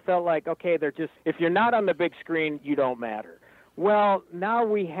it kind of felt like, okay, they're just, if you're not on the big screen, you don't matter. Well, now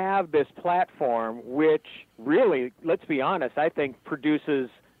we have this platform which really, let's be honest, I think produces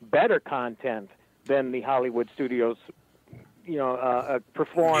better content than the Hollywood studios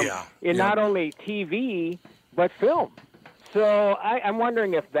perform in not only TV, but film. So I'm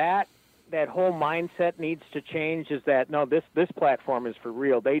wondering if that whole mindset needs to change, is that, no, this platform is for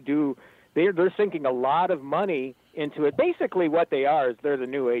real. They're sinking a lot of money into it. Basically what they are is they're the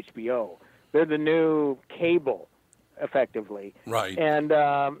new HBO. They're the new cable, effectively. Right. And,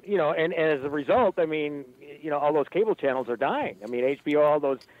 and as a result, I mean, all those cable channels are dying. I mean, HBO, all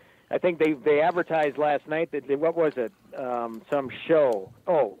those, I think they advertised last night that, what was it, some show,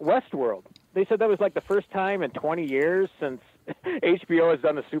 Westworld. They said that was like the first time in 20 years since HBO has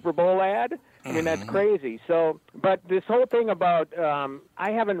done a Super Bowl ad. I mean, that's crazy. So, but this whole thing about,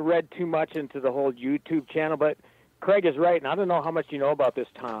 I haven't read too much into the whole YouTube channel, but Craig is right, and I don't know how much you know about this,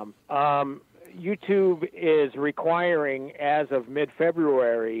 Tom. YouTube is requiring, as of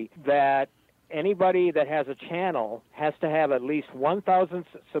mid-February, that anybody that has a channel has to have at least 1,000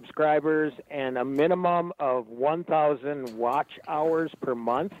 subscribers and a minimum of 1,000 watch hours per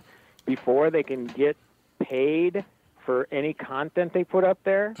month before they can get paid for any content they put up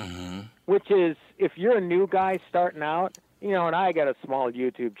there. Which is, if you're a new guy starting out, and I got a small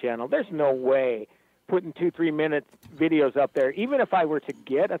YouTube channel, there's no way putting 2-3 minute videos up there, even if I were to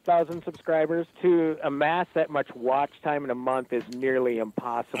get 1,000 subscribers, to amass that much watch time in a month is nearly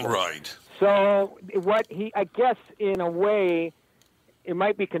impossible. Right. So I guess in a way, it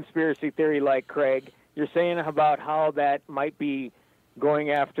might be conspiracy theory, like Craig. You're saying about how that might be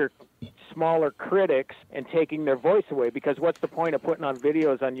going after smaller critics and taking their voice away, because what's the point of putting on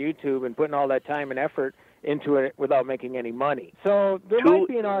videos on YouTube and putting all that time and effort into it without making any money? So there might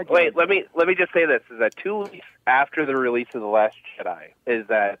be an argument. Wait, let me just say this, is that 2 weeks after the release of The Last Jedi, is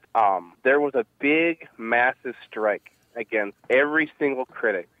that there was a big, massive strike against every single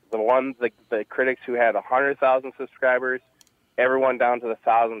critic. The critics who had 100,000 subscribers, everyone down to the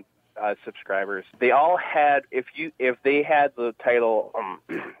 1,000 subscribers. They all had, if they had the title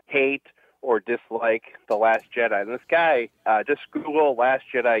hate or dislike The Last Jedi. And this guy, just Google Last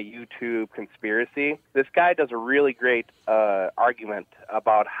Jedi YouTube conspiracy. This guy does a really great argument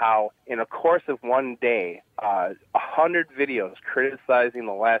about how, in a course of one day, 100 videos criticizing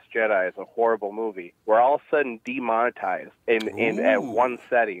The Last Jedi as a horrible movie were all of a sudden demonetized at one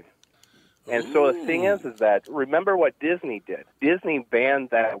setting. And so the thing is that, remember what Disney did. Disney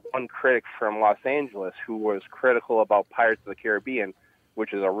banned that one critic from Los Angeles who was critical about Pirates of the Caribbean,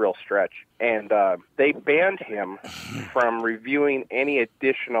 which is a real stretch. And they banned him from reviewing any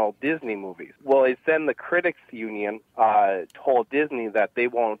additional Disney movies. Well, it's then the Critics Union told Disney that they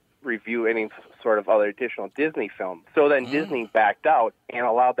won't review any sort of other additional Disney films. So then Disney backed out and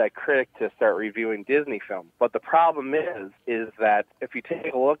allowed that critic to start reviewing Disney films. But the problem is that if you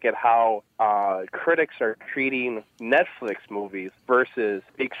take a look at how critics are treating Netflix movies versus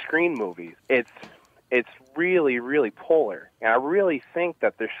big screen movies, it's it's really, really polar. And I really think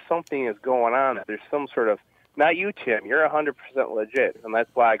that there's something is going on. That there's some sort of, not you, Tim, you're 100% legit, and that's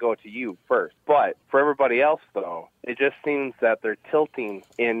why I go to you first. But for everybody else, though, it just seems that they're tilting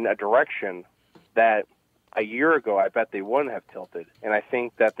in a direction that a year ago I bet they wouldn't have tilted. And I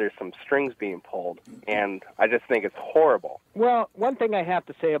think that there's some strings being pulled, and I just think it's horrible. Well, one thing I have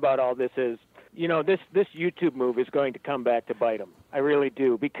to say about all this is, you know, this YouTube move is going to come back to bite them. I really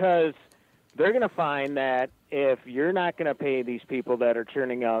do, because they're going to find that if you're not going to pay these people that are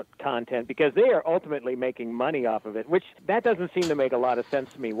churning out content, because they are ultimately making money off of it, which that doesn't seem to make a lot of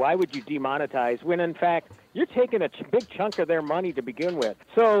sense to me. Why would you demonetize when, in fact, you're taking a big chunk of their money to begin with?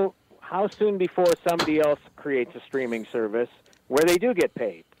 So how soon before somebody else creates a streaming service where they do get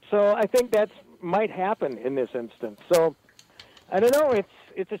paid? So I think that might happen in this instance. So I don't know.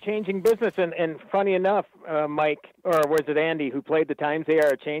 It's a changing business, and funny enough, Mike, or was it Andy, who played The Times They Are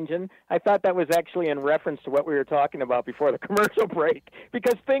A-Changin'? I thought that was actually in reference to what we were talking about before the commercial break,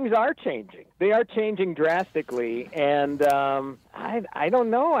 because things are changing. They are changing drastically, and I don't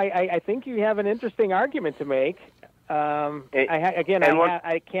know. I think you have an interesting argument to make.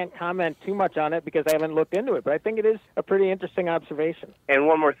 I can't comment too much on it because I haven't looked into it, but I think it is a pretty interesting observation. And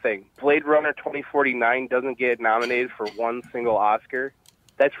one more thing. Blade Runner 2049 doesn't get nominated for one single Oscar.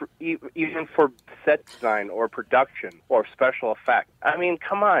 That's even for set design or production or special effects. I mean,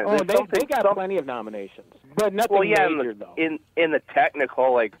 come on. Oh, they got plenty of nominations, but nothing major, though. In the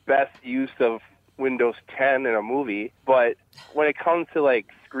technical, like, best use of Windows 10 in a movie, but when it comes to, like,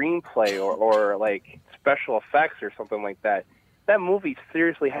 screenplay or like, special effects or something like that, that movie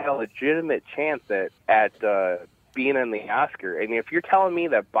seriously had a legitimate chance at being in the Oscar. And if you're telling me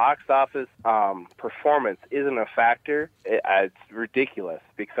that box office performance isn't a factor, it's ridiculous,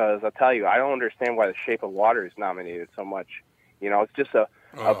 because I'll tell you, I don't understand why The Shape of Water is nominated so much. You know, it's just a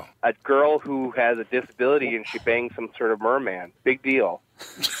girl who has a disability and she bangs some sort of merman. Big deal.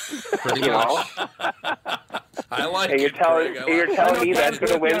 Pretty much. I like and you're it, telling, Craig. and you're telling me that's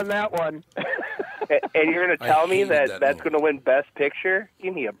going to win on that one. and you're going to tell me that that's going to win Best Picture?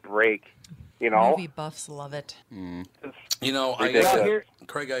 Give me a break. You know, movie buffs love it. You know,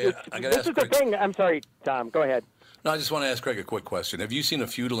 Craig, I got to This ask is Craig. the thing. I'm sorry, Tom. Go ahead. No, I just want to ask Craig a quick question. Have you seen A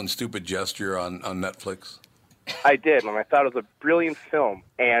Futile and Stupid Gesture on Netflix? I did, and I thought it was a brilliant film.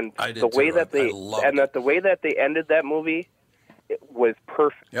 And the way that the way that they ended that movie, it was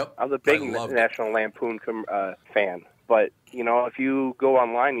perfect. Yep. I was a big National Lampoon fan. But you know, if you go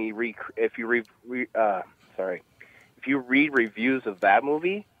online and if you read reviews of that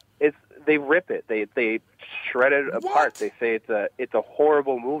movie, they rip it. They shred it apart. They say it's a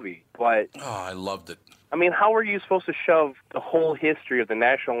horrible movie. But I loved it. I mean, how are you supposed to shove the whole history of the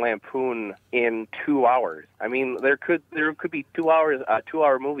National Lampoon in 2 hours? I mean, there could be 2 hours, a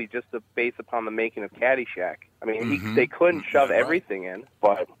 2-hour movie just based upon the making of Caddyshack. I mean, they couldn't shove everything in,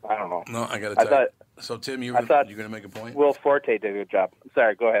 but I don't know. No, I got to tell you. So, Tim, you're going to make a point? Will Forte did a good job.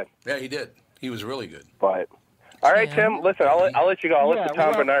 Sorry, go ahead. Yeah, he did. He was really good. But all right, Tim. Listen, I'll let you go. I'll let the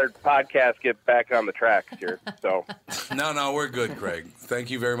Tom Bernard podcast get back on the tracks here. So no, we're good, Craig.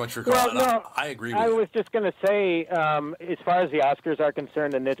 Thank you very much for calling. Well, no, I agree with you. you. I was just going to say, as far as the Oscars are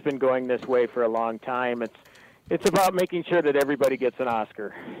concerned, and it's been going this way for a long time, it's about making sure that everybody gets an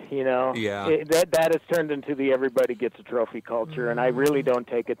Oscar. You know, that has turned into the everybody gets a trophy culture, and I really don't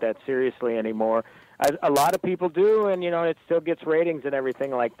take it that seriously anymore. A lot of people do, and, you know, it still gets ratings and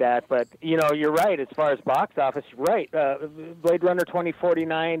everything like that. But, you know, you're right. As far as box office, right. Blade Runner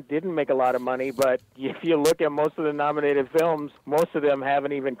 2049 didn't make a lot of money, but if you look at most of the nominated films, most of them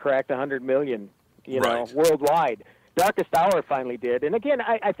haven't even cracked 100 million, know, worldwide. Darkest Hour finally did. And, again,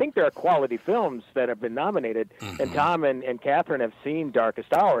 I think there are quality films that have been nominated, and Tom and Catherine have seen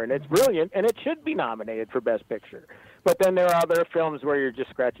Darkest Hour, and it's brilliant, and it should be nominated for Best Picture. But then there are other films where you're just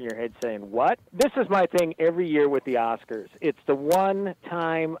scratching your head saying, what? This is my thing every year with the Oscars. It's the one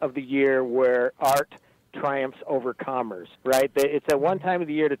time of the year where art triumphs over commerce, right? It's a one time of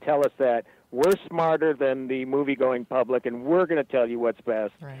the year to tell us that we're smarter than the movie-going public, and we're going to tell you what's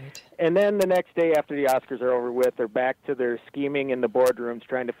best. Right. And then the next day after the Oscars are over with, they're back to their scheming in the boardrooms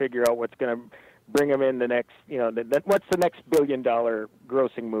trying to figure out what's going to bring them in the next, what's the next billion-dollar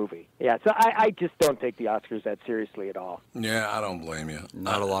grossing movie? Yeah, so I just don't take the Oscars that seriously at all. Yeah, I don't blame you.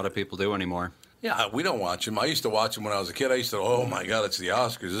 Not a lot of people do anymore. Yeah, we don't watch them. I used to watch them when I was a kid. I used to, oh, my God, it's the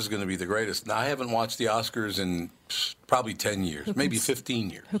Oscars. This is going to be the greatest. Now, I haven't watched the Oscars in probably 10 years, maybe 15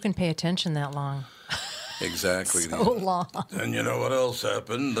 years. Who can pay attention that long? Exactly. So long. And you know what else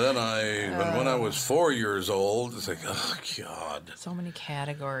happened? Then when I was 4 years old, it's like, oh, God. So many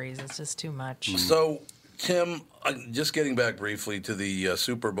categories. It's just too much. So Tim, just getting back briefly to the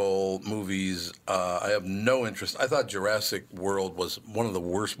Super Bowl movies, I have no interest. I thought Jurassic World was one of the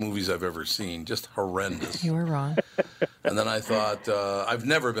worst movies I've ever seen, just horrendous. You were wrong. And then I thought, I've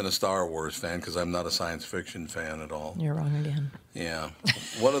never been a Star Wars fan because I'm not a science fiction fan at all. You're wrong again. Yeah.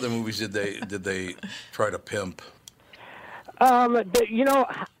 What other movies did they try to pimp? You know,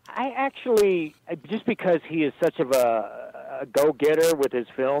 I actually, just because he is such of a go-getter with his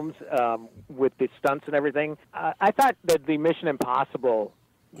films, with the stunts and everything, I thought that the Mission Impossible,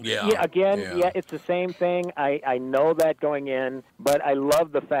 it's the same thing. I know that going in, but I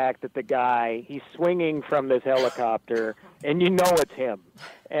love the fact that the guy, he's swinging from this helicopter, and you know it's him.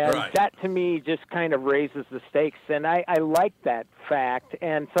 And that, to me, just kind of raises the stakes, and I like that fact.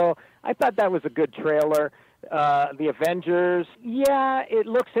 And so I thought that was a good trailer. The Avengers, it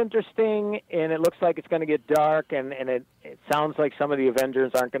looks interesting, and it looks like it's going to get dark, and it sounds like some of the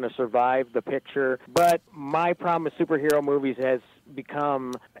Avengers aren't going to survive the picture. But my problem with superhero movies has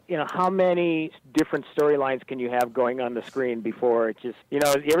become, how many different storylines can you have going on the screen before it just,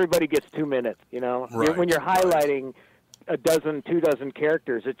 everybody gets 2 minutes, When you're highlighting a dozen, 2 dozen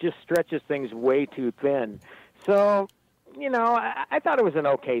characters, it just stretches things way too thin. So, I thought it was an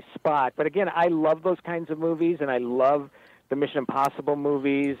okay spot. But again, I love those kinds of movies, and I love the Mission Impossible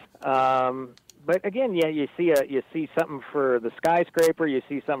movies. But again, you see something for The Skyscraper, you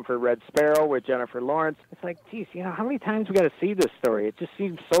see something for Red Sparrow with Jennifer Lawrence. It's like, geez, how many times we got to see this story? It just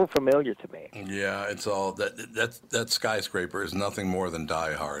seems so familiar to me. Yeah, it's all that Skyscraper is nothing more than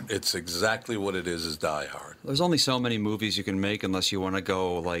Die Hard. It's exactly what it is Die Hard. There's only so many movies you can make unless you want to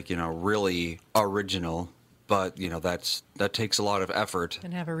go really original. But, that takes a lot of effort.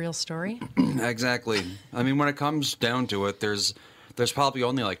 And have a real story? Exactly. I mean, when it comes down to it, there's probably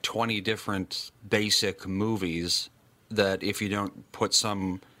only 20 different basic movies that if you don't put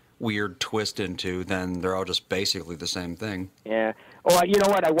some weird twist into, then they're all just basically the same thing. Yeah. Oh, you know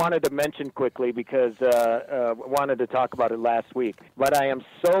what? I wanted to mention quickly because I wanted to talk about it last week. But I am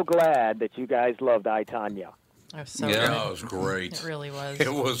so glad that you guys loved I, Tonya. Oh, so good. It was great. It really was.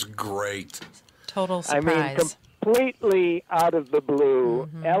 It was great. Total surprise. I mean, completely out of the blue,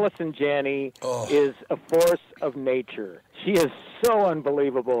 Allison Janney is a force of nature. She is so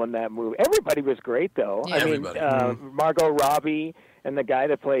unbelievable in that movie. Everybody was great, though. Yeah. I mean, Margot Robbie and the guy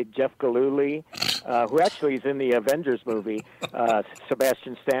that played Jeff Galooly, who actually is in the Avengers movie,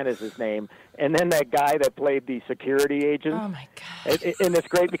 Sebastian Stan is his name, and then that guy that played the security agent. Oh, my God. And it's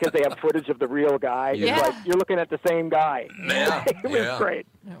great because they have footage of the real guy. Yeah. It's like you're looking at the same guy. Yeah. It was great.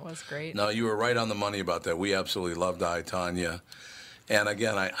 It was great. No, you were right on the money about that. We absolutely loved I, Tonya. And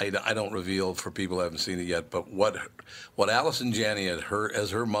again, I don't reveal for people who haven't seen it yet, but what Allison Janney as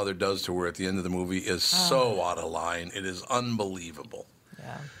her mother does to her at the end of the movie is so out of line. It is unbelievable.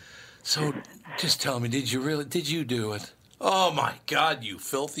 Yeah. So just tell me, did you do it? Oh my God, you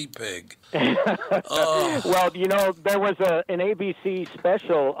filthy pig. Well, there was an ABC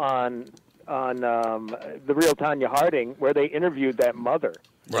special on the real Tonya Harding where they interviewed that mother.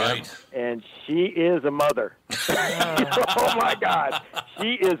 Right. And she is a mother. Oh, my God.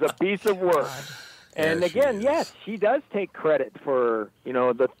 She is a piece of work. And again, yes, she does take credit for,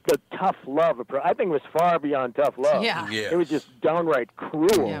 the tough love. I think it was far beyond tough love. Yeah. It was just downright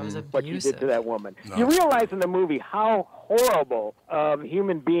cruel Yeah, it was what she did to that woman. No. You realize in the movie how horrible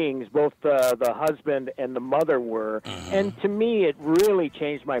human beings both the husband and the mother were. And to me, it really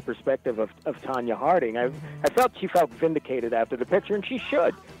changed my perspective of Tonya Harding. I felt she felt vindicated after the picture, and she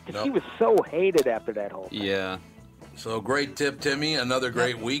should, because she was so hated after that whole thing. Yeah. So great tip, Timmy. Another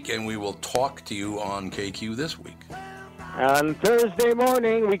great week, and we will talk to you on KQ this week. On Thursday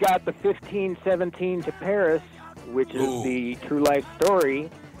morning, we got the 1517 to Paris, which is the true life story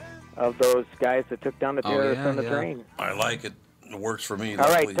of those guys that took down the terrorists on the train. I like it. It works for me. All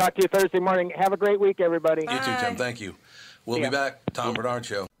right, talk to you Thursday morning. Have a great week, everybody. You too, Tim. Thank you. We'll be back. Tom Bernard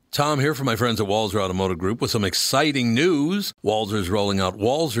Show. Tom here from my friends at Walzer Automotive Group with some exciting news. Walzer's rolling out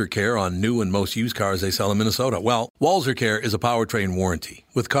Walzer Care on new and most used cars they sell in Minnesota. Well, Walzer Care is a powertrain warranty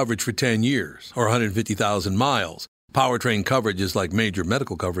with coverage for 10 years or 150,000 miles. Powertrain coverage is like major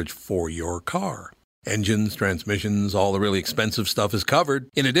medical coverage for your car. Engines, transmissions, all the really expensive stuff is covered.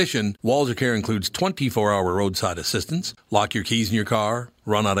 In addition, Walzer Care includes 24-hour roadside assistance. Lock your keys in your car,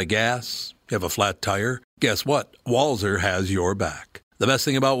 run out of gas, you have a flat tire. Guess what? Walzer has your back. The best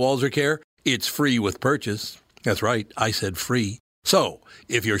thing about Walzer Care, it's free with purchase. That's right, I said free. So,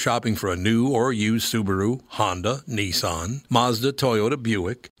 if you're shopping for a new or used Subaru, Honda, Nissan, Mazda, Toyota,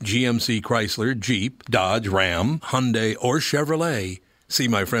 Buick, GMC, Chrysler, Jeep, Dodge, Ram, Hyundai, or Chevrolet, see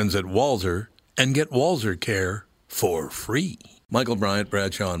my friends at Walzer and get Walzer Care for free. Michael Bryant,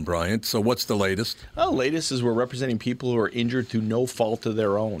 Bradshaw and Bryant. So what's the latest? The latest is we're representing people who are injured through no fault of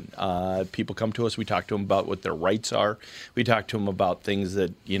their own. People come to us. We talk to them about what their rights are. We talk to them about things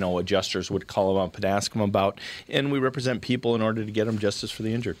that, adjusters would call them up and ask them about. And we represent people in order to get them justice for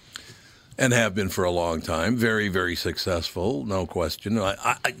the injured. And have been for a long time. Very, very successful, no question.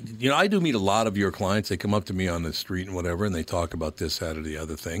 I do meet a lot of your clients. They come up to me on the street and whatever, and they talk about this, that, or the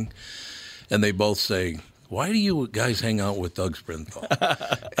other thing. And they both say, why do you guys hang out with Doug Sprinthal?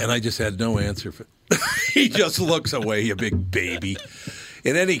 And I just had no answer for it. He just looks away, you big baby.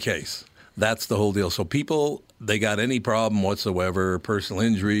 In any case, that's the whole deal. So people, they got any problem whatsoever, personal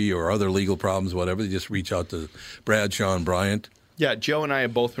injury or other legal problems, whatever, they just reach out to Bradshaw and Bryant. Yeah, Joe and I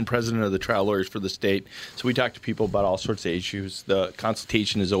have both been president of the trial lawyers for the state, so we talk to people about all sorts of issues. The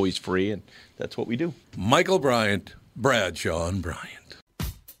consultation is always free, and that's what we do. Michael Bryant, Bradshaw and Bryant.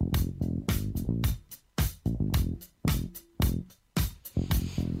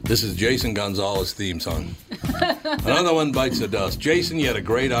 This is Jason Gonzalez theme song. Another one bites the dust. Jason, you had a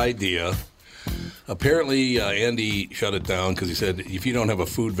great idea. Apparently, Andy shut it down because he said if you don't have a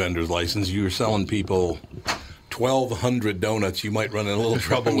food vendor's license, you're selling people 1,200 donuts, you might run in a little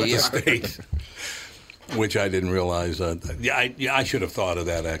trouble with the state. Which I didn't realize. I should have thought of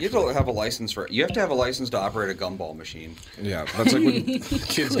that, actually. You don't have a license for it. You have to have a license to operate a gumball machine. Yeah, that's like when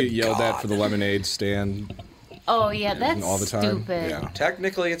kids get yelled at for the lemonade stand. Oh, yeah, that's all the time. stupid. Yeah.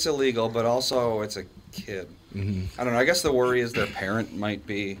 Technically, it's illegal, but also it's a kid. Mm-hmm. I don't know. I guess the worry is their parent might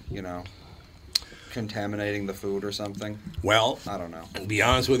be, contaminating the food or something. Well, I don't know. To be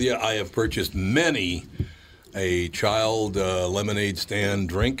honest with you, I have purchased many a child lemonade stand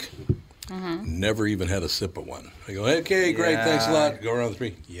drink. Mm-hmm. Never even had a sip of one. I go, okay, great, thanks a lot. Go around the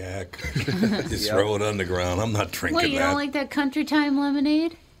street. Yak. Just throw it on the ground. I'm not drinking What, you that. don't like that Country Time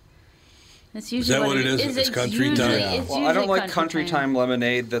lemonade? That's usually that what it is? It's Country Time? Well, I don't like Country Time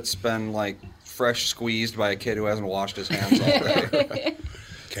lemonade that's been, fresh squeezed by a kid who hasn't washed his hands all day.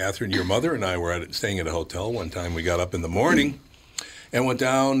 Catherine, your mother and I were staying at a hotel one time. We got up in the morning and went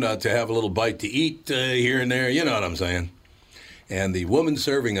down to have a little bite to eat here and there. You know what I'm saying. And the woman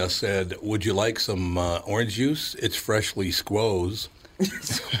serving us said, would you like some orange juice? It's freshly squoze.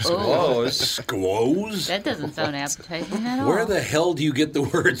 Squoze? That doesn't sound appetizing at all. Where the hell do you get the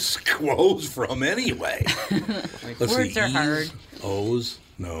word squoze from anyway? Words are hard. O's?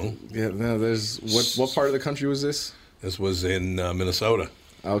 No. Yeah, no, there's... What part of the country was this? This was in Minnesota.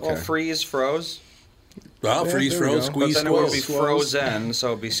 Okay. Well, freeze, froze. Well, freeze, froze, squeeze, but then it would be squoze. frozen, so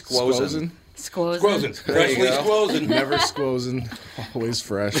it'd be squozen. Squozen. Freshly squozen. Never squozen, always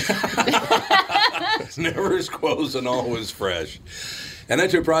fresh. Never squozen, always fresh. An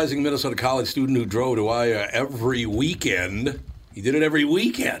enterprising Minnesota college student who drove to Iowa every weekend. He did it every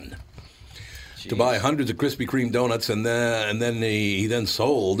weekend. To buy hundreds of Krispy Kreme donuts, and then he then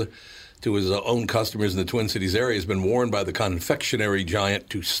sold to his own customers in the Twin Cities area. Has been warned by the confectionery giant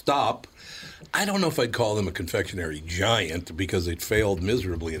to stop. I don't know if I'd call them a confectionery giant because it failed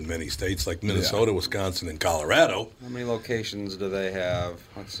miserably in many states like Minnesota, Wisconsin, and Colorado. How many locations do they have?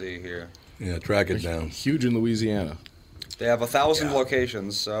 Let's see here. Yeah, track it down. Huge in Louisiana. They have 1,000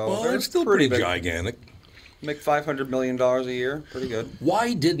 locations, so Well, they're it's still pretty pretty big. gigantic. Make $500 million a year. Pretty good.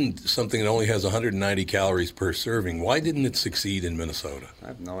 Why didn't something that only has 190 calories per serving, why didn't it succeed in Minnesota? I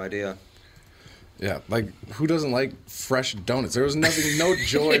have no idea. Yeah, who doesn't like fresh donuts? There was no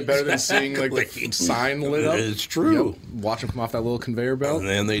joy better than seeing the sign lit up. It's true. Yep, watch them come off that little conveyor belt.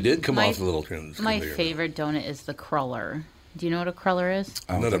 And they did come off the little conveyor My belt. favorite donut is the cruller. Do you know what a cruller is?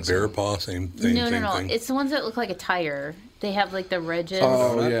 Isn't that a bear paw? Same thing. No. Thing? It's the ones that look like a tire. They have the ridges.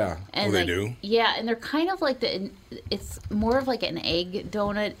 Oh, yeah. And they do? Yeah, and they're kind of like it's more of like an egg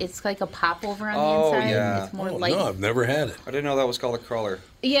donut. It's like a popover on the inside. Yeah. It's more Oh, like. no, I've never had it. I didn't know that was called a cruller.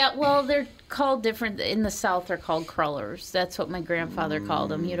 Yeah, well, they're called different. In the South, they're called crullers. That's what my grandfather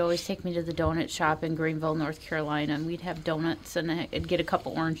called them. He'd always take me to the donut shop in Greenville, North Carolina, and we'd have donuts, and I'd get a cup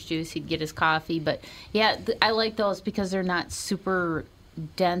of orange juice. He'd get his coffee. But, yeah, I like those because they're not super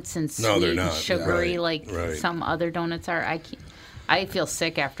dense and sweet No, they're and not. sugary Right, like right. some other donuts are. I feel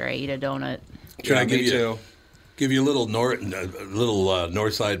sick after I eat a donut. Should I me too. give you a little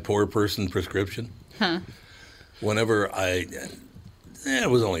north side poor person prescription? Huh. Whenever it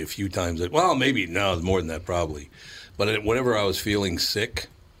was only a few times. Maybe no, more than that probably. But whenever I was feeling sick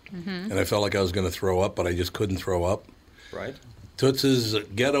and I felt like I was going to throw up, but I just couldn't throw up. Right. Toots's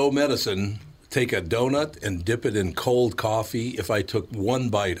ghetto medicine. Take a donut and dip it in cold coffee. If I took one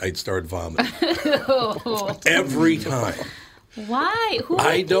bite, I'd start vomiting. Every time. Why? Who?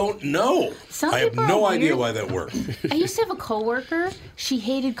 I don't know. Some I have people no are idea weird. why that worked. I used to have a coworker. She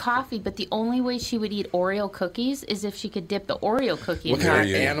hated coffee, but the only way she would eat Oreo cookies is if she could dip the Oreo cookie What in kind of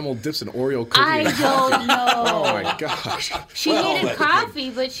coffee. animal dips an Oreo cookie? I in don't know. Oh my gosh. She Well, hated that's coffee,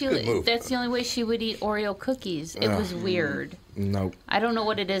 but good move. that's the only way she would eat Oreo cookies. It was weird. Nope. I don't know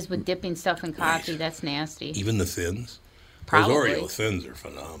what it is with dipping stuff in coffee. That's nasty. Even the thins? Probably. Those Oreo thins are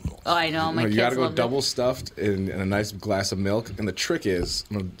phenomenal. Oh, I know. My No, kids you gotta go love double stuffed in a nice glass of milk. And the trick is,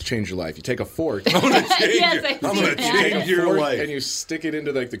 I'm gonna change your life. You take a fork. I'm gonna change Yes, I I'm see gonna that. change your fork life. And you stick it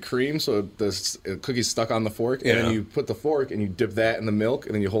into like the cream, so the cookie's stuck on the fork. Yeah. And then you put the fork and you dip that in the milk,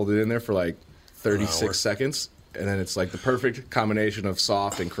 and then you hold it in there for like 36 hour. seconds. And then it's like the perfect combination of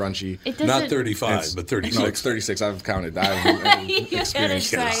soft and crunchy. It doesn't- Not 35, but 36. No, it's 36. I've counted. I've You had a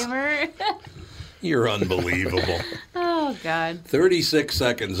experienced this. timer. You're unbelievable. Oh, God. 36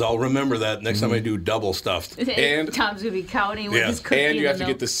 seconds. I'll remember that next time I do double stuffed. And Tom's going to be counting with his cookie and you in have the to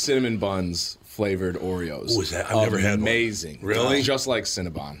milk. get the cinnamon buns flavored Oreos. Ooh, is that? I've never had one. Amazing. Really? Just like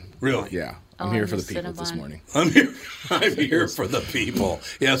Cinnabon. Really? Yeah. Oh, I'm here I for the miss people this Cinnabon. morning. I'm here for the people.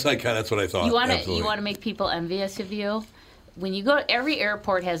 Yes, that's what I thought. You want to Absolutely. make people envious of you? When you go, every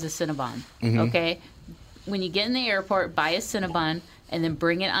airport has a Cinnabon, Mm-hmm. okay? When you get in the airport, buy a Cinnabon and then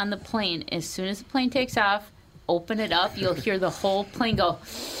bring it on the plane. As soon as the plane takes off, open it up. You'll hear the whole plane go.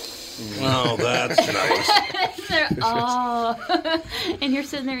 Oh, that's nice. Oh, and you're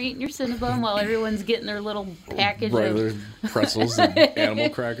sitting there eating your Cinnabon while everyone's getting their little package Regular of. pretzels and animal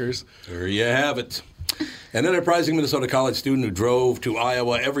crackers. There you have it. An enterprising Minnesota college student who drove to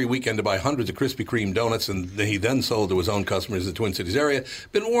Iowa every weekend to buy hundreds of Krispy Kreme donuts, and he then sold to his own customers in the Twin Cities area,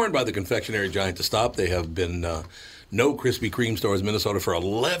 been warned by the confectionery giant to stop. They have been no Krispy Kreme stores in Minnesota for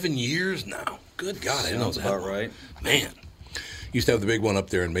 11 years now. Good God, I didn't know Sounds that. about right. Man, used to have the big one up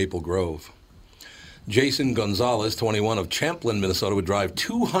there in Maple Grove. Jason Gonzalez, 21, of Champlin, Minnesota, would drive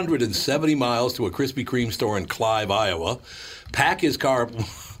 270 miles to a Krispy Kreme store in Clive, Iowa, pack his car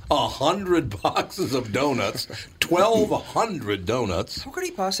 100 boxes of donuts, 1,200 donuts. How could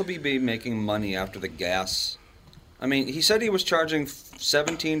he possibly be making money after the gas? I mean, he said he was charging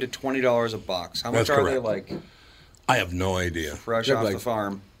 $17 to $20 a box. How much That's are they, correct. like, I have no idea. fresh Yeah, off like the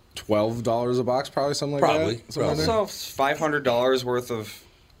farm? $12 a box, probably something like Probably, that. Something like So that. $500 worth of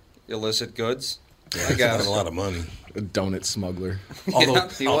illicit goods, I That's guess. not a lot of money. A donut smuggler. Although, Yeah,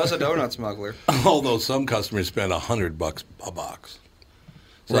 he was a donut smuggler. although some customers spend $100 a box.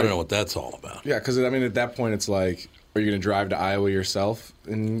 So I Right. don't know what that's all about. Yeah, because I mean, at that point, it's like, are you going to drive to Iowa yourself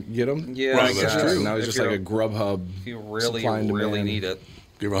and get them? Yeah, Right, I that's guess. true. Now he's If just like you're- a Grubhub. If you really, supply and really demand. need it.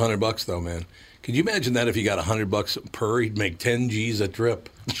 Give her $100 though, man. Could you imagine that if you got $100 per, he'd make 10 G's a trip.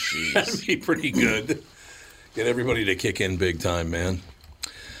 That'd be pretty good. Get everybody to kick in big time, man.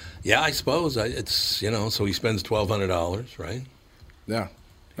 Yeah, I suppose it's so he spends $1,200, right? Yeah.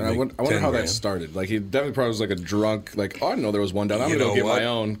 You And I make wonder 10 how that grand. started. Like, he definitely probably was like a drunk, like, oh, I didn't know there was one down. I'm You going to know go get what? my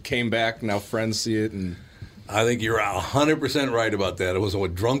own. Came back, now friends see it. And I think you're 100% right about that. It was a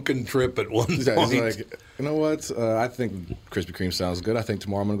drunken trip at one he's point. like, you know what? I think Krispy Kreme sounds good. I think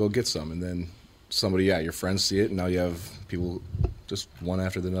tomorrow I'm going to go get some. And then somebody, your friends see it, and now you have people just one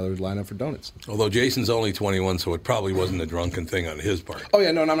after the other line up for donuts. Although Jason's only 21, so it probably wasn't a drunken thing on his part. Oh,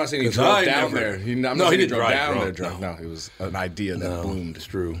 yeah, no, and I'm not saying he 'Cause drove I down never- there. I'm not No, saying he didn't drove drive down drunk, there drunk. No, it was an idea that boomed. It's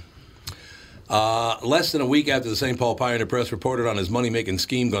true. Less than a week after the St. Paul Pioneer Press reported on his money-making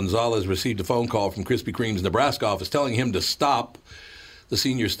scheme, Gonzalez received a phone call from Krispy Kreme's Nebraska office telling him to stop. The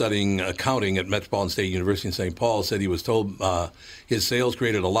senior studying accounting at Metropolitan State University in St. Paul said he was told his sales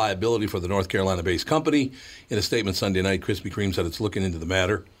created a liability for the North Carolina-based company. In a statement Sunday night, Krispy Kreme said it's looking into the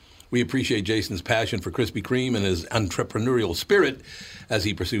matter. We appreciate Jason's passion for Krispy Kreme and his entrepreneurial spirit as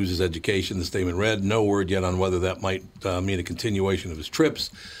he pursues his education. The statement read, no word yet on whether that might mean a continuation of his trips.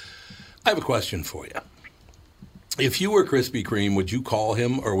 I have a question for you. If you were Krispy Kreme, would you call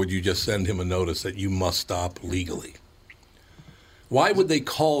him or would you just send him a notice that you must stop legally? Why would they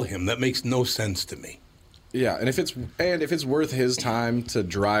call him? That makes no sense to me. Yeah, and if it's worth his time to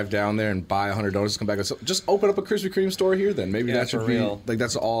drive down there and buy 100 donuts, come back, just open up a Krispy Kreme store here. Then maybe Yeah, that should for be real. like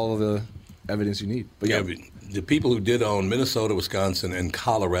that's all the evidence you need. But Yeah, but the people who did own Minnesota, Wisconsin, and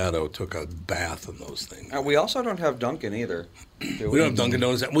Colorado took a bath in those things. We also don't have Dunkin' either. Do We don't have Dunkin'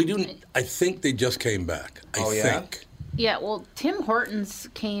 Donuts. We do. I think they just came back. I Oh, yeah? think. Yeah, well, Tim Hortons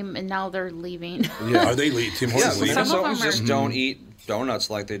came and now they're leaving. Yeah. Are they leaving? Tim Yeah, Hortons leaving? Some of them Minnesotans are- just don't eat donuts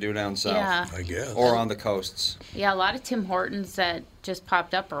like they do down south. Yeah. I guess. Or on the coasts. Yeah, a lot of Tim Hortons that just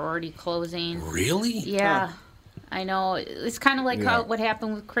popped up are already closing. Really? Yeah. I know. It's kind of like Yeah. what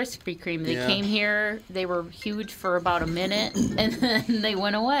happened with Krispy Kreme. They Yeah. came here, they were huge for about a minute, and then they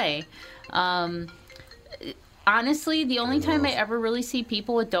went away. honestly, the only time I ever really see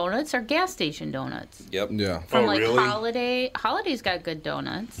people with donuts are gas station donuts. Yep. Yeah. From Holiday. Holiday's got good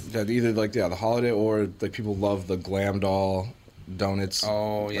donuts. Yeah, either the Holiday or like people love the Glam Doll donuts.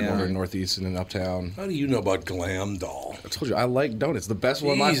 Oh like yeah. over in Northeast and in Uptown. How do you know about Glam Doll? I told you I like donuts. The best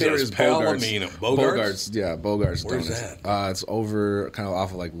one. My Jesus, favorite is Palomino. Bogarts. Yeah, Bogarts. Where's donuts. that? It's over kind of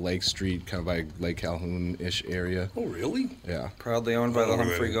off of like Lake Street, kind of by Lake Calhoun-ish area. Oh, really? Yeah. Proudly owned by the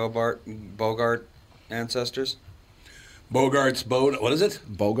Humphrey Bogart ancestors. Bogarts. What is it?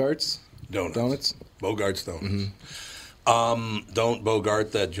 Bogarts. Donuts. Bogarts donuts. Don't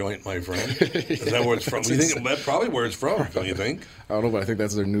Bogart that joint, my friend. Is that where it's from? You think that's probably where it's from? Don't you think? I don't know, but I think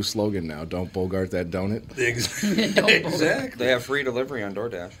that's their new slogan now. Don't Bogart that donut. Exactly. They have free delivery on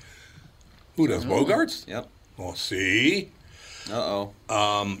DoorDash. Who does? Bogarts? Yep. Well, see. Uh-oh.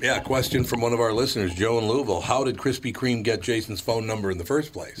 Yeah, question from one of our listeners, Joe in Louisville. How did Krispy Kreme get Jason's phone number in the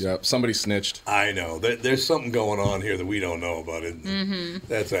first place? Yep, somebody snitched. I know. There's something going on here that we don't know about it. Mm-hmm.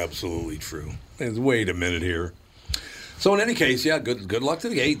 That's absolutely true. Wait a minute here. So in any case, yeah, good luck to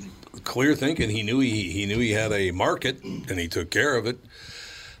the gate. Clear thinking. He knew he had a market, and he took care of it.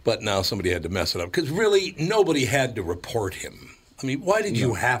 But now somebody had to mess it up. Because really, nobody had to report him. I mean, why did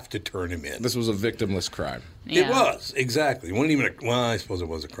you have to turn him in? This was a victimless crime. Yeah. It was, exactly. It wasn't even well, I suppose it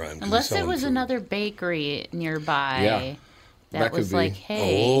was a crime. Unless it was another bakery nearby. Yeah. That was could be. like,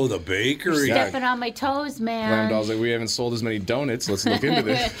 hey. Oh, the bakery. You're stepping on my toes, man. Glam Doll's like, we haven't sold as many donuts. Let's look into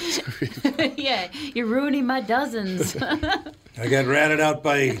this. Yeah, you're ruining my dozens. I got ratted out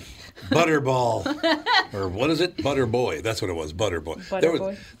by Butterball. Or what is it? Butterboy. That's what it was, Butterboy.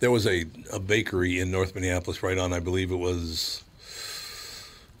 Butterboy. There was a bakery in North Minneapolis right on, I believe it was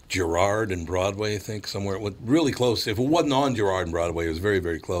Girard and Broadway, I think, somewhere. Really close. If it wasn't on Girard and Broadway, it was very,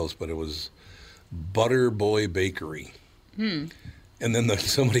 very close, but it was Butterboy Bakery. And then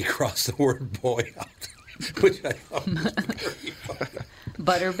somebody crossed the word boy out, which I thought was very funny.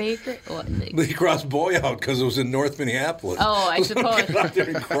 Butterbaker? What? They crossed boy out because it was in North Minneapolis. Oh, I suppose. Get out there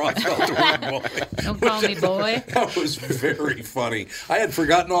and cross out the word boy. Don't call me boy. That was very funny. I had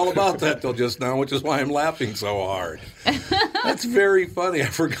forgotten all about that till just now, which is why I'm laughing so hard. That's very funny. I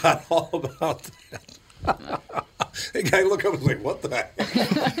forgot all about that. The guy looked up and was like, what the heck?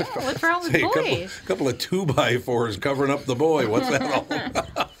 What's wrong with Say, boy? a couple of 2x4s covering up the boy. What's that all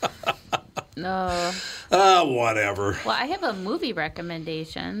about? No. Whatever. Well, I have a movie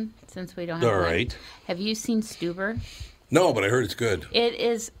recommendation since we don't have All one. right. Have you seen Stuber? No, but I heard it's good. It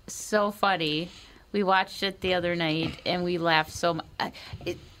is so funny. We watched it the other night and we laughed so much.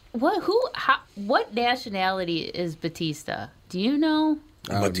 What nationality is Batista? Do you know?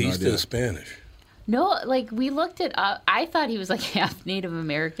 Batista is Spanish. No, like we looked it up. I thought he was like half Native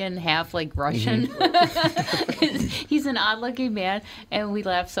American, half like Russian. He's an odd-looking man, and we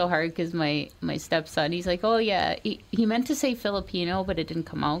laughed so hard because my stepson, he's like, "Oh yeah, he meant to say Filipino, but it didn't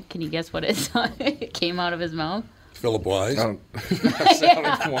come out. Can you guess what it came out of his mouth?" Philip Wise. I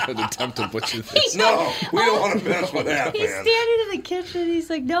don't want to attempt to butcher this. No, we don't want to mess with that, He's man. standing in the kitchen. He's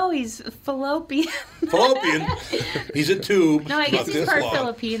like, "No, he's fallopian." Fallopian. He's a tube. No, I guess about he's this part long.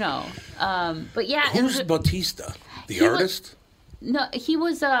 Filipino. But yeah, Who's Batista? The He was- artist? No, he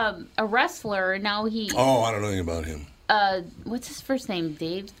was a wrestler. And now he. Oh, I don't know anything about him. What's his first name?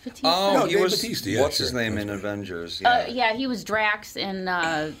 Dave Batista. Oh, No, he Dave was. Bautista, yeah, what's his sure. name in Avengers? Yeah, he was Drax in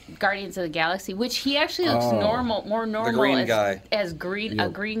Guardians of the Galaxy, which he actually looks more normal green as, guy. as green a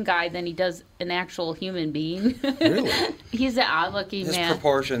green guy than he does an actual human being. Really? He's an odd-looking His man.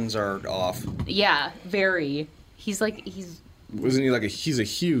 proportions are off. Yeah, very. He's Wasn't he like he's a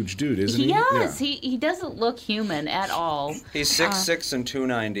huge dude, isn't he? Yes, Yeah. he doesn't look human at all. He's 6'6" and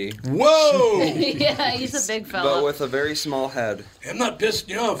 290, Whoa! Yeah, he's a big fella. but with a very small head. I'm not pissing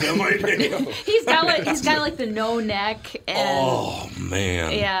you off, am I? he's got like the no neck and Oh,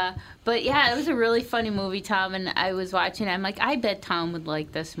 man. yeah. But yeah, it was a really funny movie, Tom, and I was watching it. I'm like, I bet Tom would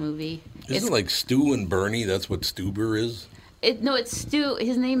like this movie. Isn't it like Stu and Bernie? That's what Stuber is? It's Stu.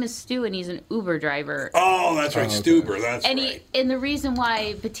 His name is Stu, and he's an Uber driver. Oh, that's right. Stuber. That's and right. and the reason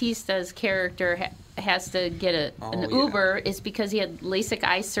why Batista's character has to get an Uber is because he had LASIK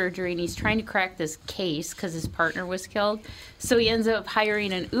eye surgery, and he's trying to crack this case because his partner was killed. So he ends up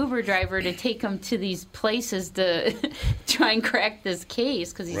hiring an Uber driver to take him to these places to try and crack this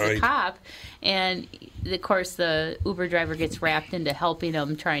case because he's a cop. And of course, the Uber driver gets wrapped into helping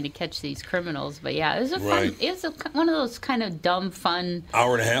him trying to catch these criminals. But yeah, it was a fun. It was one of those kind of dumb, fun.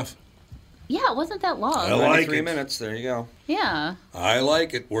 Hour and a half? Yeah, it wasn't that long. I like 3 it. minutes. There you go. Yeah. I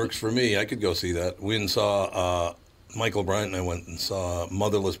like it. Works for me. I could go see that. We went and saw Michael Bryant and I went and saw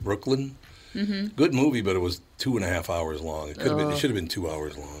Motherless Brooklyn. Mm-hmm. Good movie, but it was 2.5 hours long. It should have been 2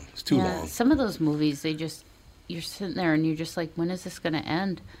 hours long. It's too long. Some of those movies, they just you're sitting there and you're just like, when is this going to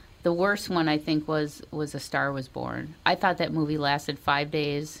end? The worst one, I think, was A Star Was Born. I thought that movie lasted 5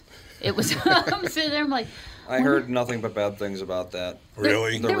 days. It was, I'm sitting there, I'm like... I heard nothing but bad things about that.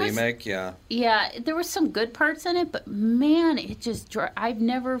 Really? The remake, yeah. Yeah, there was some good parts in it, but man, it just...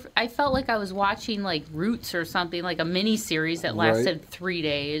 I felt like I was watching, like, Roots or something, like a mini-series that lasted 3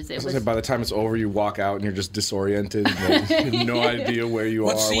 days. It was... By the time it's over, you walk out and you're just disoriented. And you have no idea where you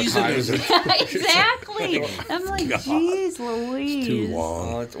are. What time is it? Exactly. I'm like, geez Louise. Too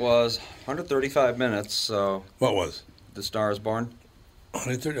long. Well, it was 135 minutes, so... What was? The Star Is Born.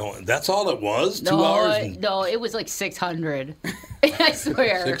 130. That's all it was? 2 No, hours? No, it was like 600. I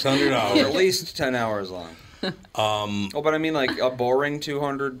swear. 600 hours. At least 10 hours long. But I mean, like a boring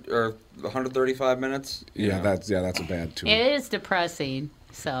 200 or 135 minutes. Yeah, that's a bad tune. It is depressing.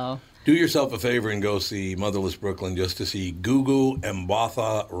 So do yourself a favor and go see Motherless Brooklyn just to see Gugu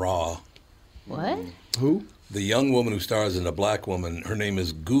Mbatha Raw. What? Who? The young woman who stars in The Black Woman. Her name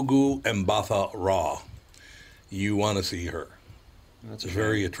is Gugu Mbatha Raw. You want to see her. That's a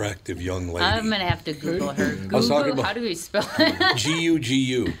very attractive young lady. I'm gonna have to Google her. I was talking Gugu, about how do we spell it?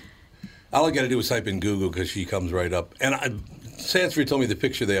 G-U-G-U. All I got to do is type in Google because she comes right up. And Sansbury told me the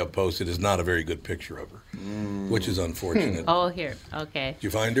picture they have posted is not a very good picture of her, which is unfortunate. Oh, here. Okay. Did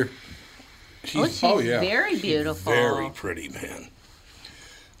you find her? She's very beautiful. Very pretty, man.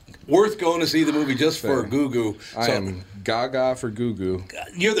 Worth going to see the movie just for Gugu. I am gaga for Gugu.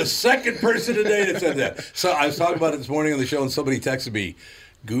 You're the second person today that said that. So I was talking about it this morning on the show, and somebody texted me,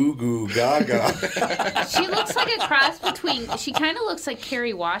 Gugu Gaga. She looks like a cross between. She kind of looks like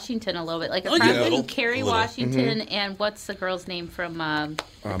Kerry Washington a little bit, like a cross yeah, between Kerry little. Washington and what's the girl's name from the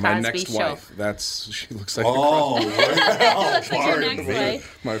Cosby my next Show? wife. She looks like. Oh, She looks like your next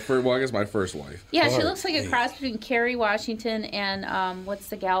wife. My first. Well, I guess my first wife. Yeah, she looks like a cross between Kerry Washington and what's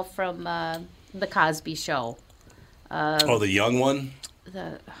the gal from the Cosby Show? The young one?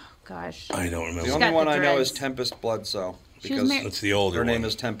 Gosh. I don't remember. The only one I know is Tempest Bledsoe. She was Because mar- That's the older her one. name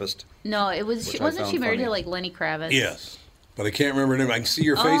is Tempest. No, it was. Which I Wasn't she found married funny. to like Lenny Kravitz? Yes. But I can't remember her name. I can see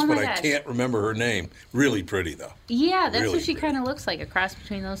her Oh, face, my but I gosh. can't remember her name. Really pretty, though. Yeah, that's Really what she kind of looks like, a cross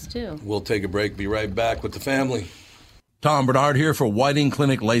between those two. We'll take a break. Be right back with the family. Tom Bernard here for Whiting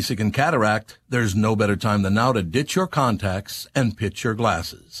Clinic LASIK and Cataract. There's no better time than now to ditch your contacts and pitch your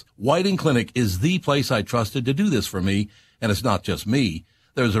glasses. Whiting Clinic is the place I trusted to do this for me, and it's not just me.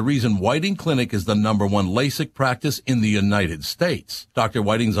 There's a reason Whiting Clinic is the #1 LASIK practice in the United States. Dr.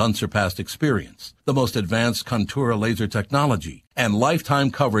 Whiting's unsurpassed experience, the most advanced Contura laser technology, and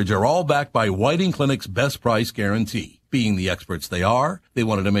lifetime coverage are all backed by Whiting Clinic's best price guarantee. Being the experts they are, they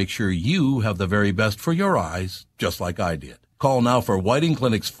wanted to make sure you have the very best for your eyes, just like I did. Call now for Whiting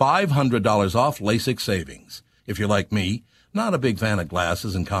Clinic's $500 off LASIK savings. If you're like me, not a big fan of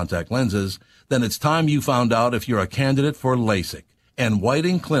glasses and contact lenses, then it's time you found out if you're a candidate for LASIK. And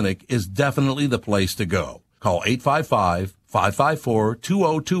Whiting Clinic is definitely the place to go. Call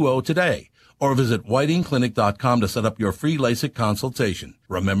 855-554-2020 today or visit whitingclinic.com to set up your free LASIK consultation.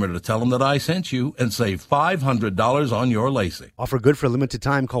 Remember to tell them that I sent you and save $500 on your LASIK. Offer good for a limited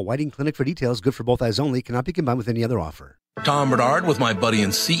time. Call Whiting Clinic for details. Good for both eyes only. Cannot be combined with any other offer. Tom Bernard with my buddy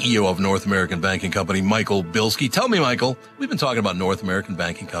and CEO of North American Banking Company, Michael Bilski. Tell me, Michael, we've been talking about North American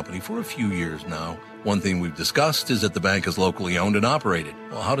Banking Company for a few years now. One thing we've discussed is that the bank is locally owned and operated.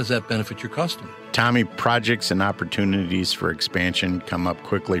 Well, how does that benefit your customer? Tommy, projects and opportunities for expansion come up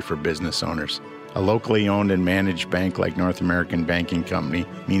quickly for business owners. A locally owned and managed bank like North American Banking Company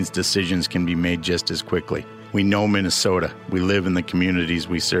means decisions can be made just as quickly. We know Minnesota. We live in the communities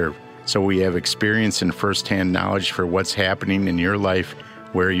we serve. So we have experience and firsthand knowledge for what's happening in your life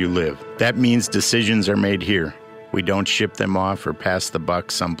where you live. That means decisions are made here. We don't ship them off or pass the buck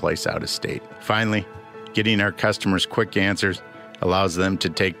someplace out of state. Finally, getting our customers quick answers allows them to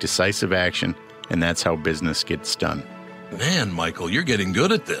take decisive action, and that's how business gets done. Man, Michael, you're getting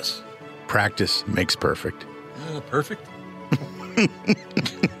good at this. Practice makes perfect. Perfect.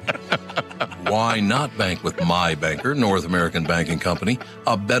 Why not bank with my banker, North American Banking Company?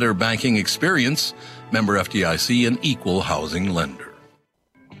 A better banking experience. Member FDIC, an equal housing lender.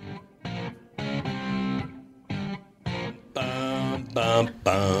 Bum, bum,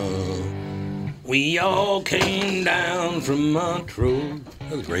 bum. We all came down from Montreux.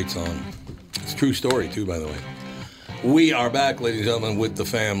 That was a great song. It's a true story, too, by the way. We are back, ladies and gentlemen, with the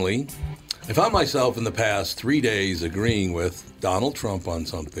family. I found myself in the past 3 days agreeing with Donald Trump on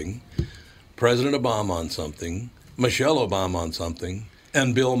something, President Obama on something, Michelle Obama on something,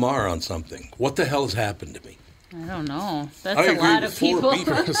 and Bill Maher on something. What the hell has happened to me? I don't know. That's I a agree lot with of four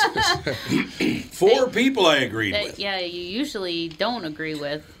people. Four people I agreed with. Yeah, you usually don't agree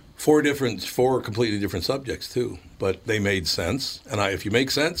with. Four completely different subjects, too. But they made sense. And if you make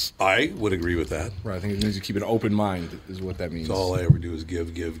sense, I would agree with that. Right. I think it means you keep an open mind is what that means. So all I ever do is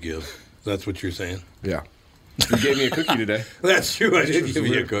give. That's what you're saying? Yeah. You gave me a cookie today. That's true. I did give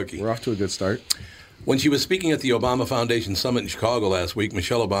you a cookie. We're off to a good start. When she was speaking at the Obama Foundation Summit in Chicago last week,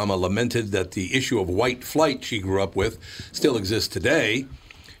 Michelle Obama lamented that the issue of white flight she grew up with still exists today.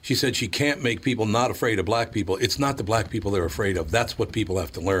 She said she can't make people not afraid of black people. It's not the black people they're afraid of. That's what people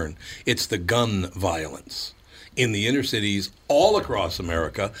have to learn. It's the gun violence in the inner cities all across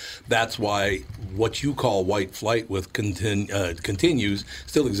America. That's why what you call white flight continues,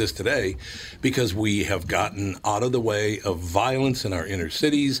 still exists today, because we have gotten out of the way of violence in our inner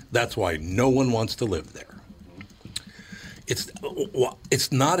cities. That's why no one wants to live there.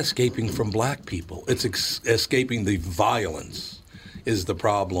 It's not escaping from black people. It's escaping the violence is the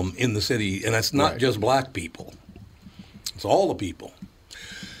problem in the city, and that's not just black people. It's all the people.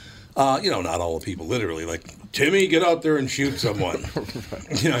 Not all the people, literally. Like, Timmy, get out there and shoot someone.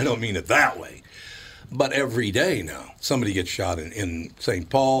 I don't mean it that way. But every day now, somebody gets shot in St.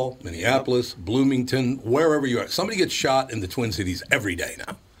 Paul, Minneapolis, Bloomington, wherever you are. Somebody gets shot in the Twin Cities every day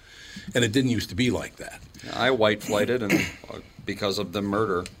now. And it didn't used to be like that. I white flighted and because of the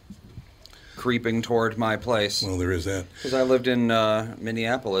murder creeping toward my place. Well, there is that. Because I lived in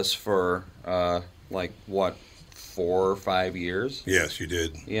Minneapolis for, 4 or 5 years. Yes, you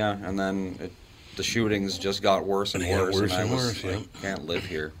did. Yeah, and then the shootings just got worse and worse. I was like, can't live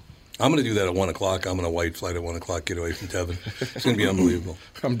here. I'm going to do that at 1 o'clock. I'm going to white flight at 1 o'clock, get away from Tevin. It's going to be unbelievable.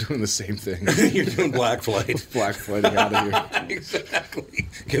 I'm doing the same thing. You're doing black flight. Black flighting out of here. Exactly.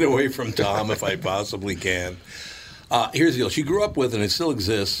 Get away from Tom if I possibly can. Here's the deal. She grew up with, and it still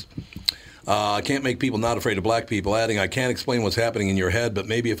exists, I can't make people not afraid of black people, adding, I can't explain what's happening in your head, but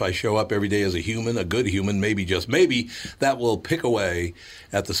maybe if I show up every day as a human, a good human, maybe, just maybe, that will pick away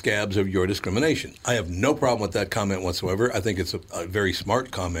at the scabs of your discrimination. I have no problem with that comment whatsoever. I think it's a very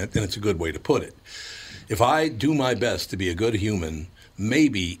smart comment, and it's a good way to put it. If I do my best to be a good human,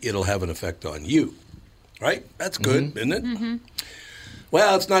 maybe it'll have an effect on you. Right? That's good, isn't it? Mm-hmm.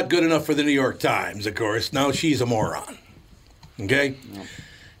 Well, it's not good enough for the New York Times, of course. Now she's a moron. Okay? Yep.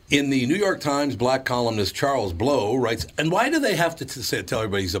 In the New York Times, black columnist Charles Blow writes, and why do they have to tell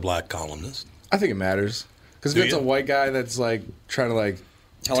everybody he's a black columnist? I think it matters. Because if it's a white guy that's trying to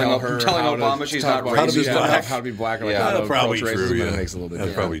telling Obama she's not racist, how to be black, or that's probably true. That makes it a little bit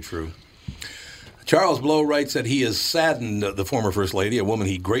That's probably true. Charles Blow writes that he is saddened the former First Lady, a woman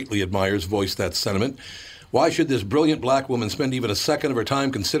he greatly admires, voiced that sentiment. Why should this brilliant black woman spend even a second of her time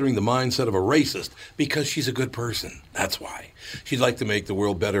considering the mindset of a racist? Because she's a good person. That's why. She'd like to make the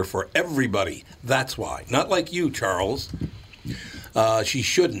world better for everybody. That's why. Not like you, Charles. She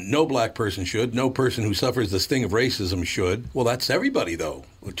shouldn't. No black person should. No person who suffers the sting of racism should. Well, that's everybody, though,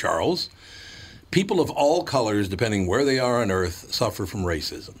 Charles. People of all colors, depending where they are on Earth, suffer from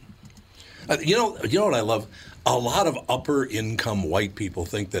racism. You know what I love? A lot of upper-income white people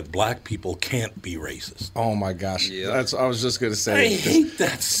think that black people can't be racist. Oh, my gosh. Yeah. I was just going to say. I hate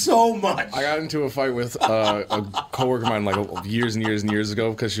that so much. I got into a fight with a coworker of mine years and years and years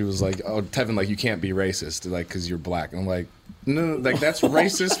ago because she was like, oh, Tevin, you can't be racist because you're black. And I'm like, no, that's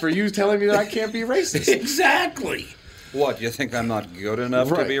racist for you telling me that I can't be racist. Exactly. What, you think I'm not good enough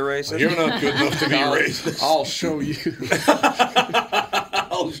to be racist? You're not good enough to be racist. I'll show you.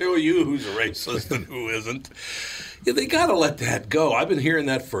 I'll show you who's a racist and who isn't. Yeah, they got to let that go. I've been hearing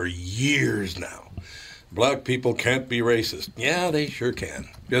that for years now. Black people can't be racist. Yeah, they sure can.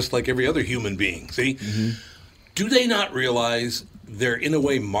 Just like every other human being. See? Mm-hmm. Do they not realize they're in a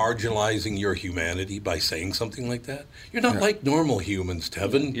way marginalizing your humanity by saying something like that? You're not like normal humans,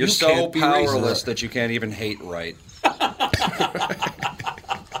 Tevin. You're so powerless that you can't even hate right. I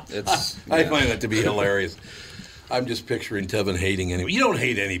find that to be hilarious. I'm just picturing Tevin hating anybody. You don't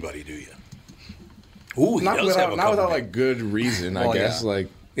hate anybody, do you? Ooh, not without good reason, I guess.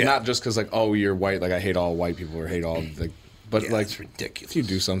 Not just because you're white. I hate all white people or hate all but it's ridiculous. If you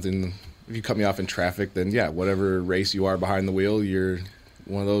do something, if you cut me off in traffic, then whatever race you are behind the wheel, you're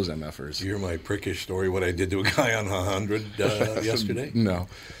one of those MFers. Did you hear my prickish story? What I did to a guy on 100 yesterday?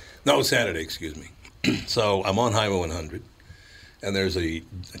 No, Saturday. Excuse me. So I'm on Highway 100. And there's a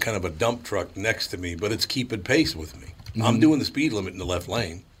kind of a dump truck next to me, but it's keeping pace with me. Mm-hmm. I'm doing the speed limit in the left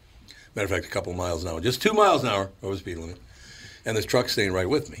lane. Matter of fact, a couple of miles an hour. Just 2 miles an hour over the speed limit. And this truck's staying right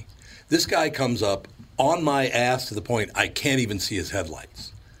with me. This guy comes up on my ass to the point I can't even see his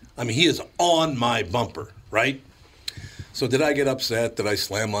headlights. I mean, he is on my bumper, right? So did I get upset? Did I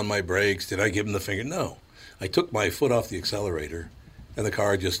slam on my brakes? Did I give him the finger? No. I took my foot off the accelerator, And the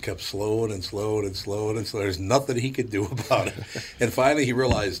car just kept slowing and slowing and slowing and slowing. There's nothing he could do about it. And finally he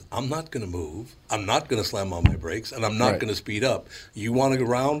realized, I'm not going to move. I'm not going to slam on my brakes. And I'm not going to speed up. You want to go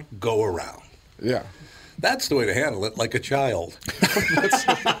around? Go around. Yeah. That's the way to handle it, like a child. Handle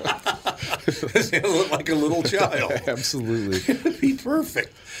it like a little child. Absolutely. It'd be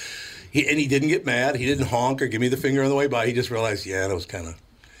perfect. He didn't get mad. He didn't honk or give me the finger on the way by. He just realized, that was kind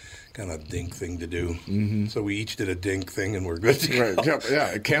of dink thing to do. Mm-hmm. So we each did a dink thing, and we're good to go.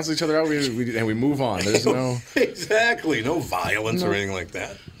 Yeah. Cancel each other out, and we move on. There's no exactly no violence or anything like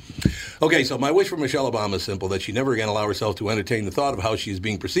that. Okay, so my wish for Michelle Obama is simple: that she never again allow herself to entertain the thought of how she is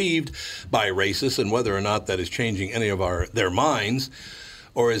being perceived by racists, and whether or not that is changing any of their minds.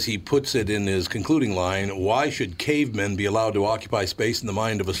 Or as he puts it in his concluding line, why should cavemen be allowed to occupy space in the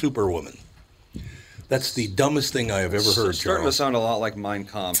mind of a superwoman? That's the dumbest thing I have ever heard, It's starting to Charles. sound a lot like Mein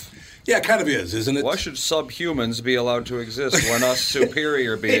Kampf. Yeah, it kind of is, isn't it? Why should subhumans be allowed to exist when us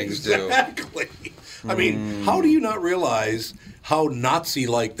superior beings do? Exactly. I mean, how do you not realize how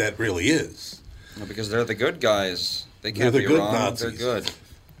Nazi-like that really is? Well, because they're the good guys. They They're can't the be good wrong. Nazis. They're good.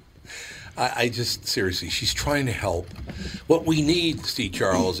 I just, seriously, she's trying to help. What we need, Steve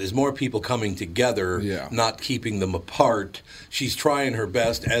Charles, is more people coming together, not keeping them apart. She's trying her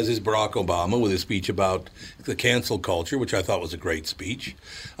best, as is Barack Obama, with his speech about the cancel culture, which I thought was a great speech.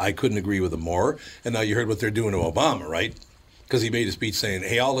 I couldn't agree with him more. And now you heard what they're doing to Obama, right? Because he made a speech saying,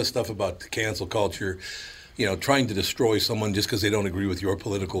 hey, all this stuff about the cancel culture, trying to destroy someone just because they don't agree with your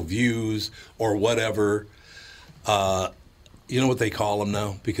political views or whatever. You know what they call him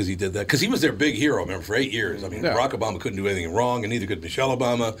now because he did that? Because he was their big hero, remember, for 8 years. I mean, Barack Obama couldn't do anything wrong, and neither could Michelle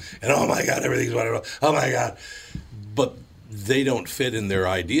Obama. And, oh, my God, everything's wonderful. Oh, my God. But they don't fit in their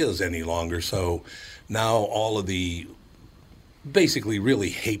ideas any longer. So now all of the basically really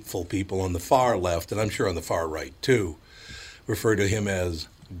hateful people on the far left, and I'm sure on the far right, too, refer to him as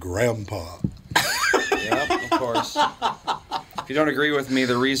Grandpa. Yep, of course. If you don't agree with me,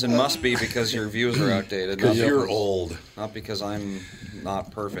 the reason must be because your views are outdated. Because you're old. Not because I'm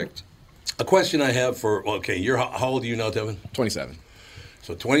not perfect. A question I have for, how old are you now, Devin? 27.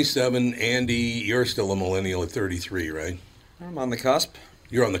 So 27, Andy, you're still a millennial at 33, right? I'm on the cusp.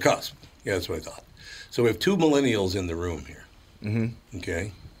 You're on the cusp. Yeah, that's what I thought. So we have two millennials in the room here. Mm-hmm.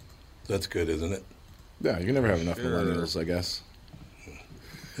 Okay. That's good, isn't it? Yeah, you can never have enough millennials, I guess.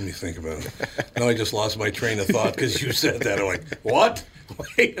 Let me think about it. Now I just lost my train of thought because you said that. I'm like, what?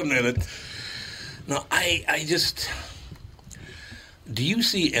 Wait a minute. No, I just... Do you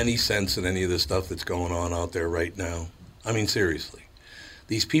see any sense in any of this stuff that's going on out there right now? I mean, seriously.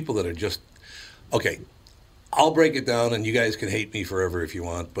 These people that are just... Okay, I'll break it down, and you guys can hate me forever if you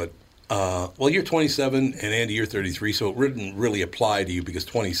want, but... you're 27, and Andy, you're 33, so it wouldn't really apply to you because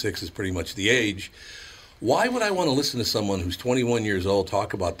 26 is pretty much the age. Why would I want to listen to someone who's 21 years old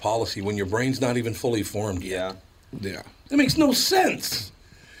talk about policy when your brain's not even fully formed yet? Yeah. That makes no sense.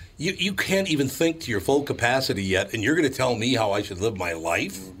 You can't even think to your full capacity yet, and you're going to tell me how I should live my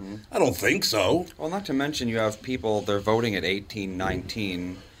life? Mm-hmm. I don't think so. Well, not to mention you have people, they're voting at 18,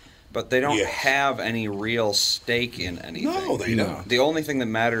 19, but they don't have any real stake in anything. No, they don't. The only thing that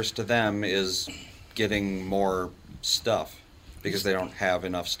matters to them is getting more stuff because they don't have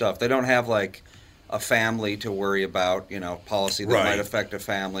enough stuff. They don't have, like, a family to worry about, policy that might affect a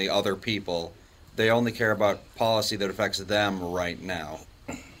family, other people. They only care about policy that affects them right now.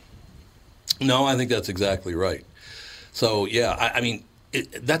 No, I think that's exactly right. So, I mean,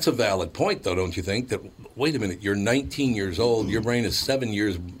 that's a valid point, though, don't you think? That, wait a minute, you're 19 years old, your brain is 7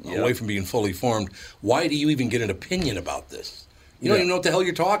 years away from being fully formed. Why do you even get an opinion about this? You don't even know what the hell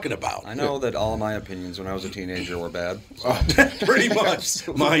you're talking about. I know that all of my opinions when I was a teenager were bad. So. Pretty much.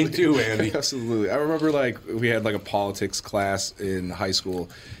 Mine too, Andy. Absolutely. I remember, we had, a politics class in high school,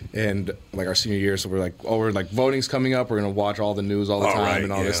 and, our senior year, so we're voting's coming up, we're going to watch all the news all the time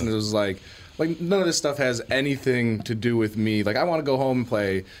and all this, and it was like, none of this stuff has anything to do with me. I want to go home and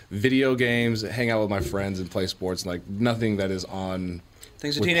play video games, hang out with my friends, and play sports, nothing that is on...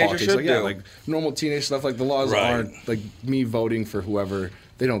 Things a teenager should do. Normal teenage stuff. The laws aren't me voting for whoever.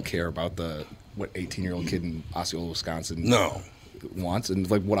 They don't care about what 18-year-old kid in Osceola, Wisconsin wants. And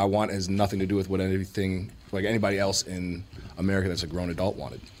what I want has nothing to do with what anybody else in America that's a grown adult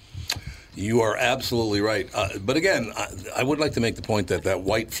wanted. You are absolutely right. But again, I would like to make the point that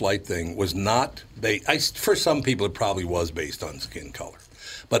white flight thing was not based. For some people, it probably was based on skin color.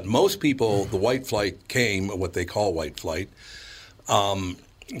 But most people, the white flight came, what they call white flight,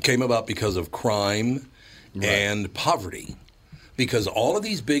 came about because of crime and poverty. Because all of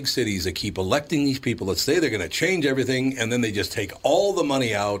these big cities that keep electing these people that say they're going to change everything, and then they just take all the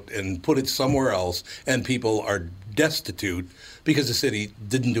money out and put it somewhere else, and people are destitute because the city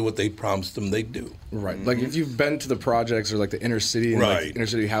didn't do what they promised them they'd do. Right. Like if you've been to the projects or like the inner city and like inner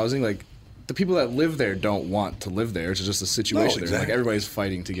city housing, like the people that live there don't want to live there. It's just a situation there. Like everybody's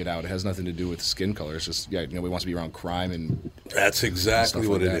fighting to get out. It has nothing to do with skin color. It's just nobody wants to be around crime and that's exactly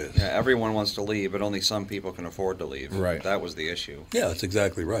what it is. Yeah, everyone wants to leave, but only some people can afford to leave. Right. That was the issue. Yeah, that's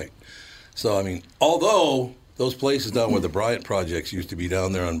exactly right. So I mean, although those places down where the Bryant projects used to be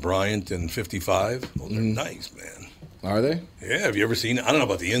down there on Bryant and 55, those are nice, man. Are they? Yeah, have you ever seen it? I don't know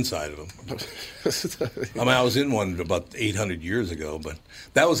about the inside of them. I mean, I was in one about 800 years ago, but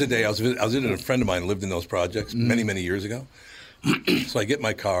that was the day I was visiting a friend of mine who lived in those projects many, many years ago. So I get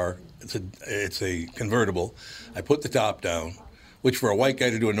my car. It's a convertible. I put the top down, which for a white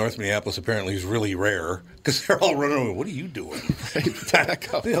guy to do in North Minneapolis apparently is really rare because they're all running over. What are you doing? Back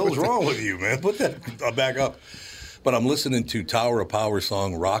up. What the hell's wrong with you, man? Put that back up. But I'm listening to Tower of Power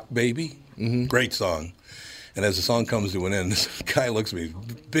song Rock Baby. Great song. And as the song comes to an end, this guy looks at me,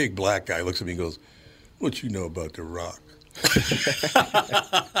 big black guy looks at me and goes, "What you know about the Rock?"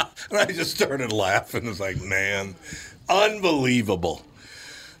 And I just started laughing. It's like, man, unbelievable.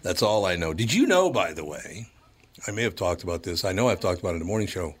 That's all I know. Did you know, by the way, I may have talked about this. I know I've talked about it in the morning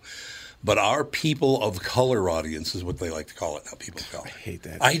show. But our people of color audience is what they like to call it now, people of color. I hate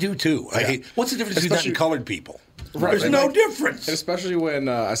that. I do, too. Yeah. What's the difference between that and colored people? Right. There's no difference. Especially when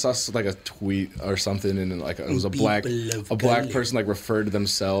I saw like a tweet or something, and like it was a black person like referred to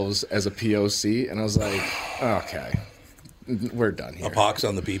themselves as a POC, and I was like, okay, we're done here. A pox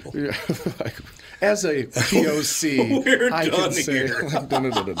on the people. Yeah. Like, as a POC, we're I done can say, here. like, no.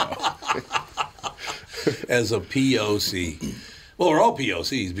 As a POC. Well, we're all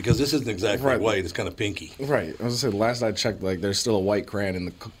POCs because this isn't exactly white; it's kind of pinky. Right. I was gonna say last I checked, like there's still a white crayon in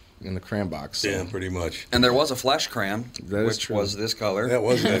the crayon box. So. Yeah, pretty much. And there was a flesh crayon, which true. was this color. That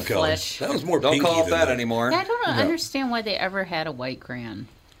was that color. Flesh. That was more Don't pinky call it than that anymore. Yeah, I don't understand why they ever had a white crayon,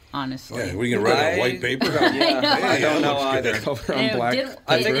 honestly. Yeah, we can write on white paper. I don't know either.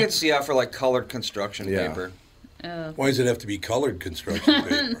 I think it's for like colored construction paper. Why does it have to be colored construction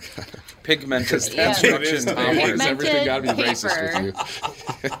paper? Pigmented construction paper. Everything got to be racist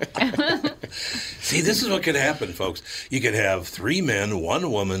with you. See, this is what could happen, folks. You could have 3 men,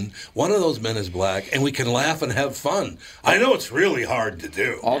 1 woman. One of those men is black, and we can laugh and have fun. I know it's really hard to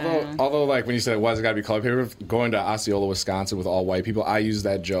do. Although, like when you said, "Why does it got to be colored paper?" Going to Osceola, Wisconsin, with all white people, I use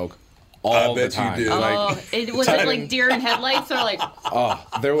that joke all the time. You do. Was it like deer in headlights or like? Oh,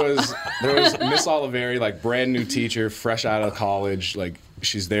 there was Miss Oliveri, like brand new teacher, fresh out of college. Like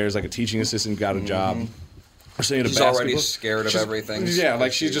she's there as like a teaching assistant, got a job. We're sitting at a She's basketball. already scared of everything. Yeah,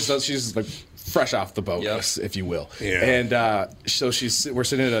 like she's like fresh off the boat, if you will. Yeah. And so we're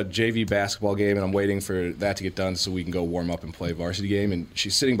sitting at a JV basketball game, and I'm waiting for that to get done so we can go warm up and play varsity game. And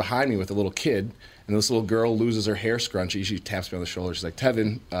she's sitting behind me with a little kid. And this little girl loses her hair scrunchie. She taps me on the shoulder. She's like,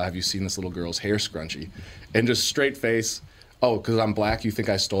 "Tevin, have you seen this little girl's hair scrunchie?" And just straight face, "Oh, because I'm black, you think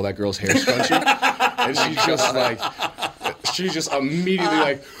I stole that girl's hair scrunchie?" And she's just immediately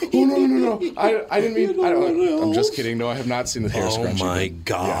like, "Oh, no. I didn't mean, I'm just kidding. No, I have not seen the hair scrunchie." Oh, my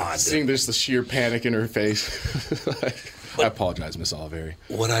God. Yeah, seeing this, the sheer panic in her face. I apologize, Miss Oliveri.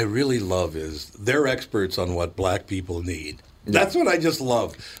 What I really love is they're experts on what black people need. That's what I just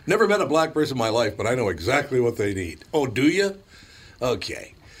love. Never met a black person in my life, but I know exactly what they need. Oh, do you?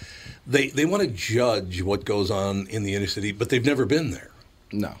 Okay. They want to judge what goes on in the inner city, but they've never been there.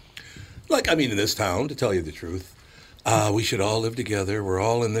 No. Like, I mean, in this town, to tell you the truth, we should all live together. We're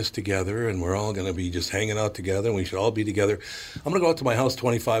all in this together, and we're all going to be just hanging out together, and we should all be together. I'm going to go out to my house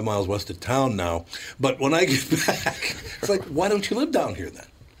 25 miles west of town now, but when I get back, it's like, why don't you live down here then?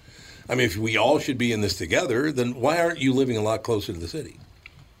 I mean, if we all should be in this together, then why aren't you living a lot closer to the city?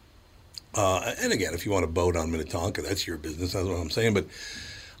 And again, if you want to boat on Minnetonka, that's your business. That's what I'm saying. But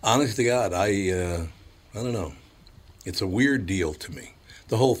honest to God, I don't know. It's a weird deal to me.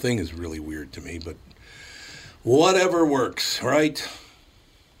 The whole thing is really weird to me, but whatever works, right?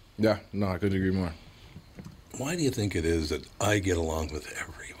 Yeah, no, I couldn't agree more. Why do you think it is that I get along with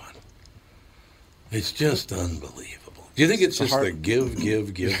everyone? It's just unbelievable. Do you think it's just the give of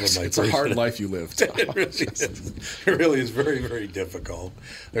my It's a hard life you live. It really is. It really is very, very difficult.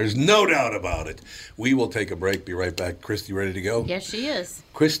 There's no doubt about it. We will take a break. Be right back. Christy, ready to go? Yes, she is.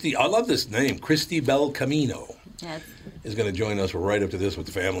 Christy, I love this name. Christy Belcamino Yes. is going to join us right after this with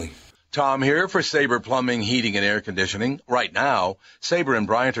the family. Tom here for Sabre Plumbing, Heating, and Air Conditioning. Right now, Sabre and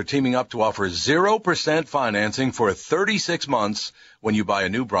Bryant are teaming up to offer 0% financing for 36 months when you buy a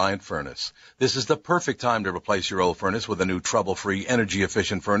new Bryant furnace. This is the perfect time to replace your old furnace with a new trouble-free,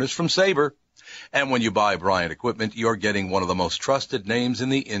 energy-efficient furnace from Sabre. And when you buy Bryant equipment, you're getting one of the most trusted names in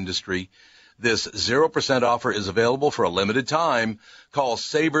the industry. This 0% offer is available for a limited time. Call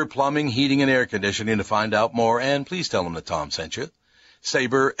Sabre Plumbing, Heating, and Air Conditioning to find out more, and please tell them that Tom sent you.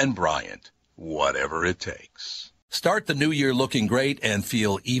 Sabre and Bryant, whatever it takes. Start the new year looking great and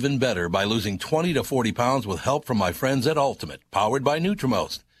feel even better by losing 20 to 40 pounds with help from my friends at Ultimate, powered by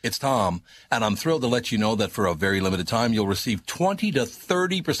Nutrimost. It's Tom, and I'm thrilled to let you know that for a very limited time, you'll receive 20 to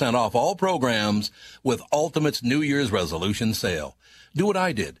 30% off all programs with Ultimate's New Year's resolution sale. Do what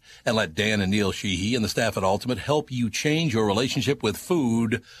I did and let Dan and Neil Sheehy and the staff at Ultimate help you change your relationship with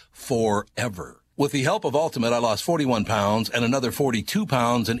food forever. With the help of Ultimate, I lost 41 pounds and another 42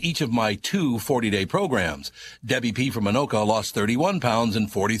 pounds in each of my 2 40-day programs. Debbie P. from Anoka lost 31 pounds in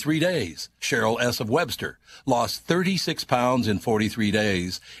 43 days. Cheryl S. of Webster lost 36 pounds in 43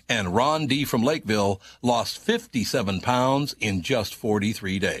 days. And Ron D. from Lakeville lost 57 pounds in just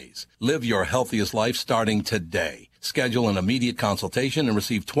 43 days. Live your healthiest life starting today. Schedule an immediate consultation and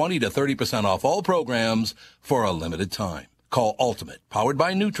receive 20 to 30% off all programs for a limited time. Call Ultimate, powered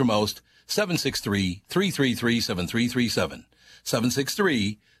by Nutrimost, 763-333-7337.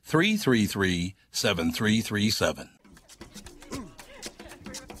 763-333-7337.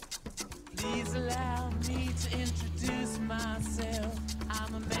 Please allow me to introduce myself.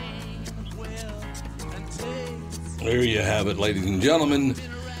 I'm a man of will and taste. There you have it, ladies and gentlemen.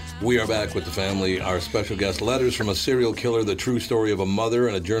 We are back with the family. Our special guest, Letters from a Serial Killer, the true story of a mother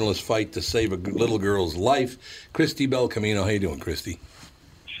and a journalist's fight to save a little girl's life. Christy Bel Camino. How you doing, Christy?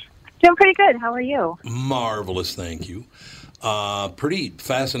 Doing pretty good. How are you? Marvelous, thank you. Pretty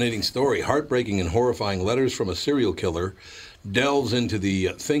fascinating story. Heartbreaking and horrifying Letters from a Serial Killer delves into the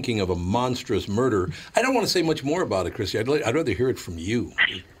thinking of a monstrous murder. I don't want to say much more about it, Christy. I'd rather hear it from you.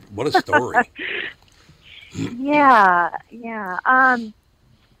 What a story. Yeah.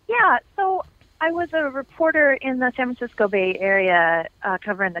 So I was a reporter in the San Francisco Bay Area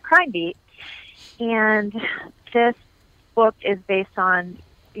covering the crime beat, and this book is based on,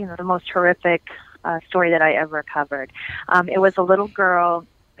 the most horrific story that I ever covered. It was a little girl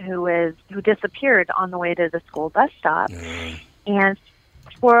who disappeared on the way to the school bus stop, and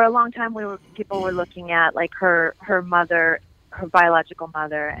for a long time people were looking at like her mother, her biological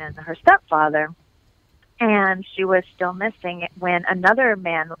mother, and her stepfather, and she was still missing when a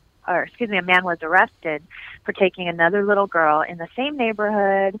man was arrested for taking another little girl in the same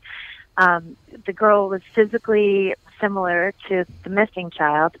neighborhood. The girl was physically similar to the missing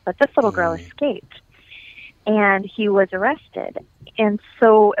child, but this little girl escaped, and he was arrested. And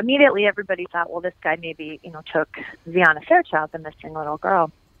so immediately everybody thought, well, this guy maybe, took Ziana Fairchild, the missing little girl.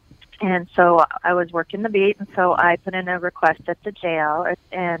 And so I was working the beat, and so I put in a request at the jail,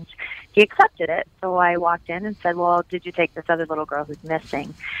 and he accepted it. So I walked in and said, well, did you take this other little girl who's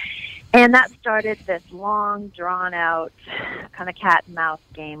missing? And that started this long, drawn-out kind of cat-and-mouse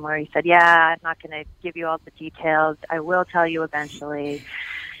game where he said, yeah, I'm not going to give you all the details. I will tell you eventually.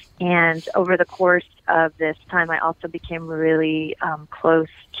 And over the course of this time, I also became really close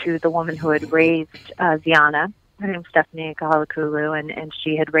to the woman who had raised Ziana. Her name's Stephanie Kahalakulu, and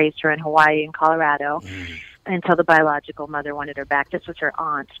she had raised her in Hawaii and Colorado until the biological mother wanted her back. This was her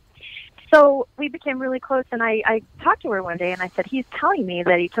aunt. So we became really close, and I talked to her one day, and I said, he's telling me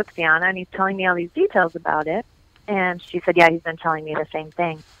that he took Ziana, and he's telling me all these details about it. And she said, yeah, he's been telling me the same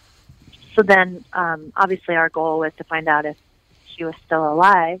thing. So then, obviously, our goal was to find out if she was still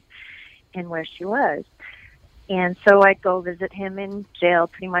alive and where she was. And so I'd go visit him in jail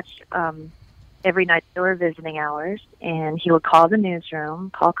pretty much every night. There were visiting hours, and he would call the newsroom,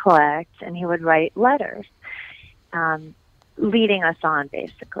 call collect, and he would write letters. Leading us on,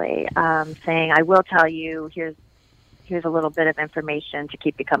 basically, saying, I will tell you, here's a little bit of information to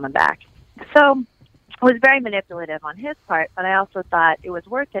keep you coming back. So it was very manipulative on his part, but I also thought it was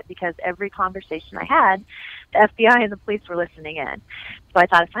worth it because every conversation I had, the FBI and the police were listening in. So I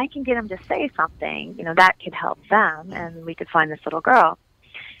thought if I can get him to say something, that could help them, and we could find this little girl.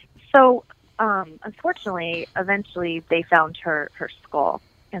 So unfortunately, eventually they found her skull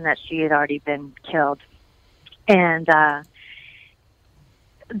and that she had already been killed. And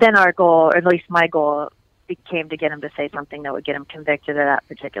then our goal, or at least my goal, became to get him to say something that would get him convicted of that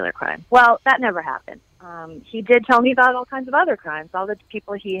particular crime. Well, that never happened. He did tell me about all kinds of other crimes, all the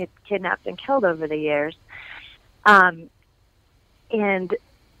people he had kidnapped and killed over the years. And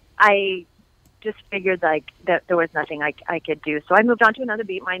I just figured like that there was nothing I could do. So I moved on to another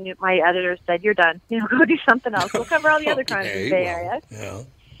beat. My editor said, you're done. Go do something else. We'll cover all the other crimes in the Bay Area. Yeah.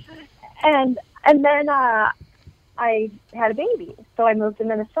 And then I had a baby, so I moved to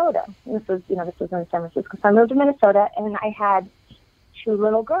Minnesota. This was in San Francisco. So I moved to Minnesota, and I had 2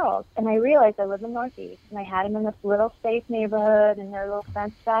 little girls, and I realized I live in Northeast, and I had them in this little safe neighborhood in their little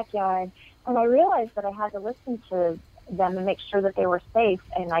fenced backyard, and I realized that I had to listen to them and make sure that they were safe,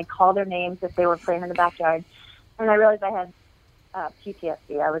 and I'd call their names if they were playing in the backyard, and I realized I had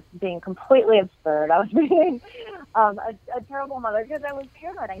PTSD. I was being completely absurd. I was being a terrible mother because I was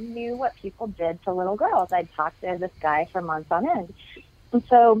paranoid. I knew what people did to little girls. I'd talked to this guy for months on end. And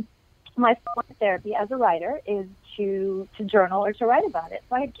so my form of therapy as a writer is to journal or to write about it.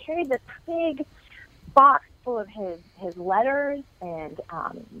 So I had carried this big box full of his letters and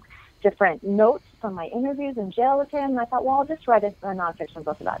different notes from my interviews in jail with him. And I thought, well, I'll just write a nonfiction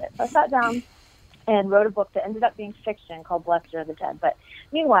book about it. So I sat down and wrote a book that ended up being fiction called Blessed Are the Dead. But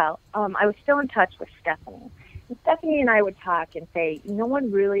meanwhile, I was still in touch with Stephanie. And Stephanie and I would talk and say, no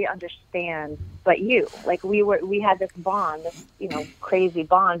one really understands but you. Like we had this bond, this, crazy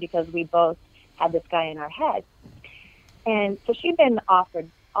bond because we both had this guy in our head. And so she'd been offered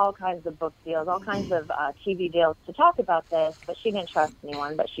all kinds of book deals, all kinds of TV deals to talk about this, but she didn't trust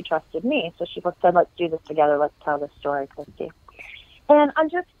anyone, but she trusted me. So she said, let's do this together. Let's tell this story, Christy. And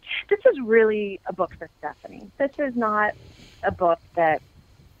this is really a book for Stephanie. This is not a book that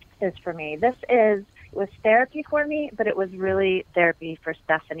is for me. It was therapy for me, but it was really therapy for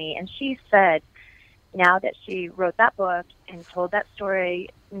Stephanie. And she said now that she wrote that book and told that story,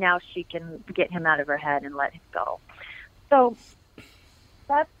 now she can get him out of her head and let him go. So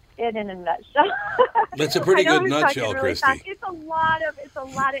that's it in a nutshell. That's a pretty I know good I'm talking nutshell, really Christy. fast. It's a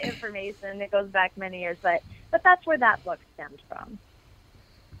lot of information that goes back many years, but that's where that book stemmed from.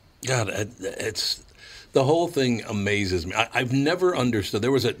 God, it's the whole thing amazes me. I've never understood. There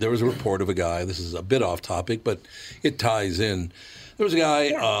was a report of a guy. This is a bit off topic, but it ties in. There was a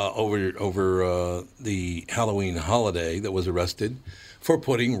guy over the Halloween holiday that was arrested for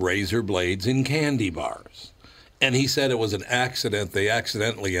putting razor blades in candy bars, and he said it was an accident. They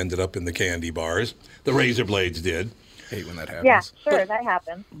accidentally ended up in the candy bars. The razor blades did. Hate when that happens. Yeah, sure, that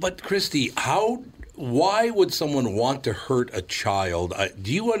happened. But Christy, why would someone want to hurt a child?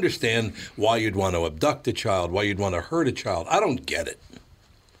 Do you understand why you'd want to abduct a child, why you'd want to hurt a child? I don't get it.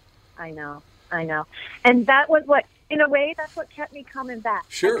 I know. And that was in a way, that's what kept me coming back.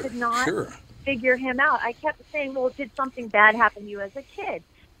 Sure, I could not sure. figure him out. I kept saying, well, did something bad happen to you as a kid?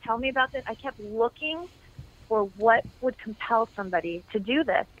 Tell me about this. I kept looking for what would compel somebody to do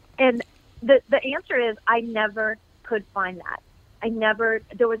this. And the answer is I never could find that.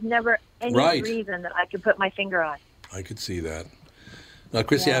 There was never any reason that I could put my finger on. I could see that. Now,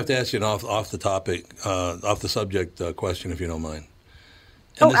 Christy, I have to ask you an off the subject question, if you don't mind.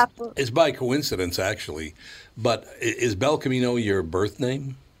 And absolutely. It's by coincidence, actually. But is Bel Camino your birth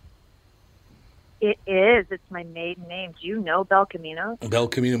name? It is. It's my maiden name. Do you know Bel Camino? Bel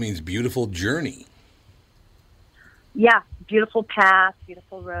Camino means beautiful journey. Yeah, beautiful path,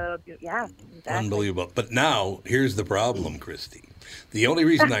 beautiful road. Yeah, exactly. Unbelievable. But now, here's the problem, Christy. The only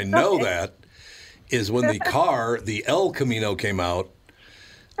reason I know that is when the El Camino came out,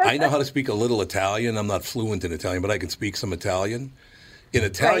 I know how to speak a little Italian. I'm not fluent in Italian, but I can speak some Italian. In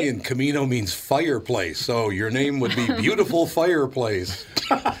Italian, Camino means fireplace, so your name would be Beautiful Fireplace.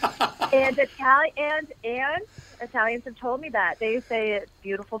 And Italians have told me that. They say it's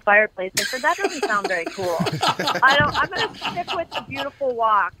beautiful fireplace. I said, that doesn't sound very cool. I'm going to stick with the beautiful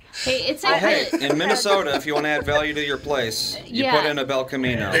walk. Hey, in Minnesota, if you want to add value to your place, you put in a Bel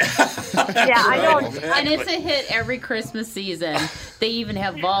Camino. Yeah, I know. And it's a hit every Christmas season. They even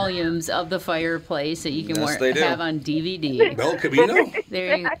have volumes of the fireplace that you can have on DVD. Bel Camino?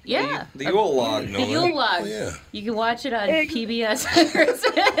 Yeah. The Yule log. The Yule log. Oh, yeah. You can watch it on PBS at Christmas.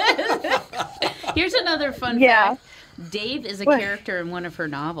 Here's another fun fact. Dave is a character in one of her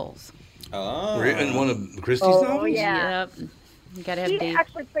novels. Oh. In one of Christy's novels? Yeah. Yep. You gotta have He Dave.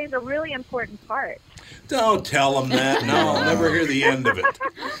 actually plays a really important part. Don't tell him that. No, I'll never hear the end of it.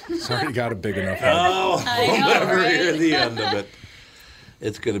 It's already got a big enough head. Oh, I'll never hear the end of it.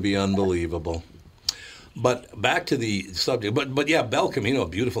 It's going to be unbelievable. But back to the subject. But yeah, Bel Camino, a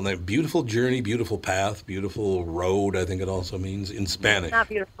beautiful name. Beautiful journey, beautiful path, beautiful road, I think it also means in Spanish. Not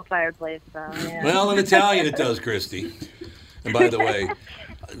beautiful fireplace, though. Yeah. Well, in Italian it does, Christy. And by the way,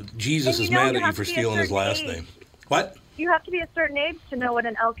 Jesus is mad at you for stealing his last name. What? You have to be a certain age to know what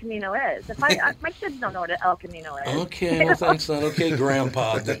an El Camino is. If my kids don't know what an El Camino is. Okay, well, thanks, son. Okay,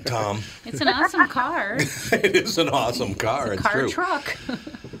 Grandpa, Tom. It's an awesome car. It is an awesome car. It's a car true. truck.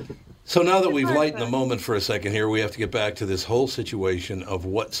 So now that we've lightened the moment for a second here, we have to get back to this whole situation of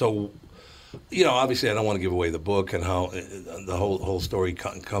what. So, obviously, I don't want to give away the book and how the whole story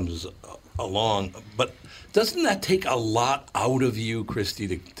comes along. But doesn't that take a lot out of you,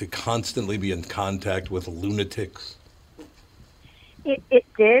 Christy, to constantly be in contact with lunatics? It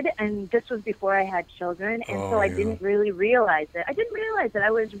did, and this was before I had children, and so I didn't really realize it. I didn't realize it.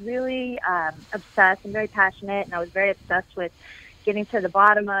 I was really obsessed and very passionate, and I was very obsessed with getting to the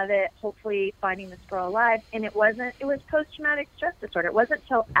bottom of it, hopefully finding this girl alive. And it was post-traumatic stress disorder. It wasn't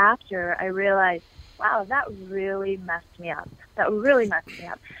until after I realized, wow, that really messed me up.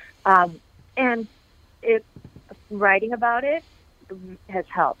 And writing about it has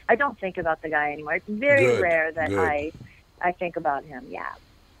helped. I don't think about the guy anymore. It's very rare that I think about him, yeah.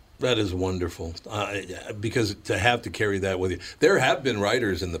 That is wonderful, because to have to carry that with you. There have been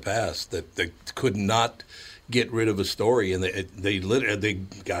writers in the past that could not get rid of a story, and they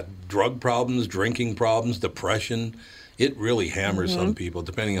got drug problems, drinking problems, depression. It really hammers some people,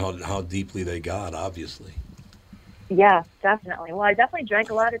 depending on how deeply they got, obviously. Yeah, definitely. Well, I definitely drank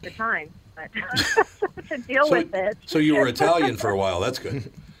a lot at the time, but to deal with it. So you were Italian for a while. That's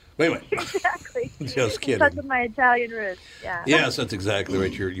good. Anyway. Exactly. Just kidding. Because of my Italian roots, yeah. Yes, that's exactly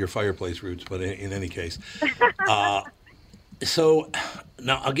right, your fireplace roots, but in any case. So,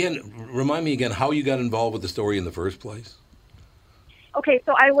 now, again, remind me again how you got involved with the story in the first place. Okay,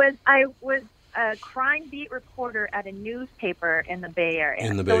 so I was a crime beat reporter at a newspaper in the Bay Area.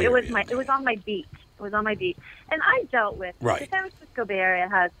 It was on my beat. And I dealt with the San Francisco Bay Area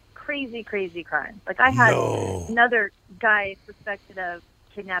has crazy, crazy crimes. Like I had another guy suspected of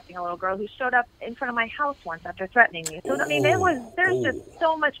kidnapping a little girl who showed up in front of my house once after threatening me. So I mean, there's just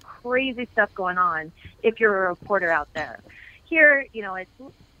so much crazy stuff going on if you're a reporter out there. Here, it's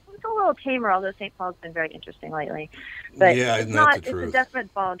a little tamer, although St. Paul's been very interesting lately. But it's a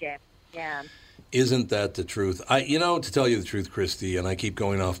definite ball game. Yeah. Isn't that the truth? To tell you the truth, Christy, and I keep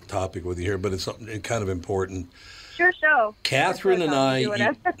going off topic with you here, but it's kind of important. Sure show. Catherine and I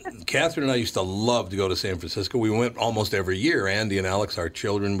used to love to go to San Francisco. We went almost every year. Andy and Alex, our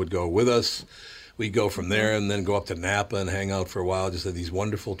children, would go with us. We'd go from there and then go up to Napa and hang out for a while. Just had these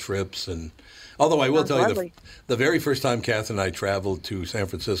wonderful trips. And although I will tell you, the very first time Catherine and I traveled to San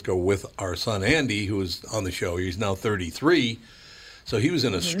Francisco with our son Andy, who was on the show, he's now 33. So he was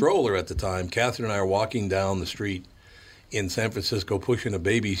in a stroller at the time. Catherine and I are walking down the street in San Francisco pushing a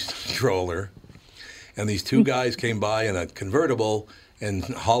baby stroller. And these two guys came by in a convertible and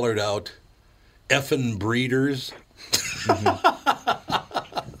hollered out, "Effin' breeders."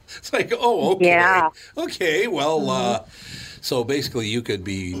 It's like, oh, okay. Yeah. Okay, well, so basically you could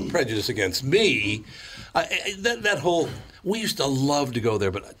be prejudiced against me. That whole, we used to love to go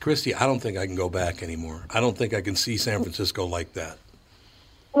there, but Christy, I don't think I can go back anymore. I don't think I can see San Francisco like that.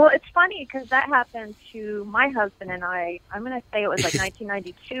 Well, it's funny because that happened to my husband and I. I'm going to say it was like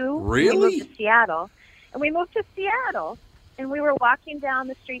 1992. Really? We moved to Seattle. And we moved to Seattle, and we were walking down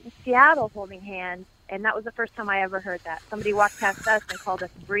the street in Seattle holding hands, and that was the first time I ever heard that. Somebody walked past us and called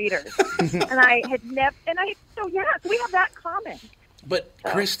us breeders. And I had never, so we have that common. But,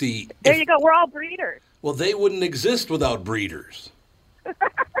 so, Christy. There you go, we're all breeders. Well, they wouldn't exist without breeders.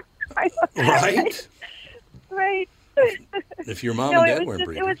 Right? Right. If your mom and dad weren't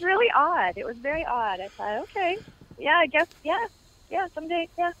breeders. It was really odd. It was very odd. I thought, okay, yeah, I guess, yeah, someday,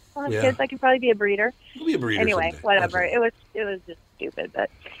 yeah, I'll have kids. I can probably be a breeder. You'll be a breeder anyway, someday. Whatever. It was just stupid, but.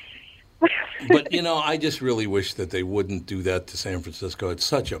 But, I just really wish that they wouldn't do that to San Francisco. It's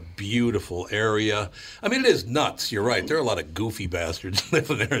such a beautiful area. I mean, it is nuts. You're right. There are a lot of goofy bastards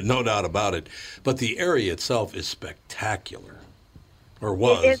living there, no doubt about it. But the area itself is spectacular, or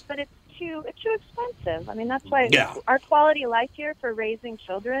was. It is, but it's too expensive. I mean, that's why our quality of life here for raising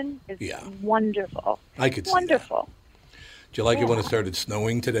children is wonderful. I could see wonderful. That. Do you like it when it started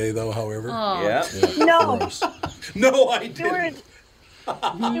snowing today, though, however? Oh. Yeah. No. No, I didn't.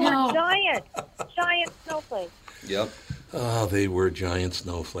 They were giant snowflakes. Yep. Oh, they were giant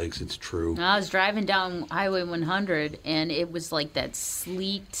snowflakes. It's true. I was driving down Highway 100, and it was like that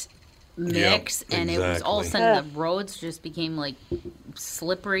sleet mix, and it was all of a sudden the roads just became like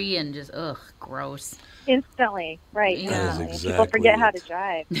slippery and just gross. Instantly, right? Yeah. Exactly people forget how to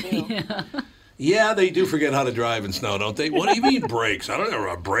drive too. Yeah, they do forget how to drive in snow, don't they? What do you mean brakes? I don't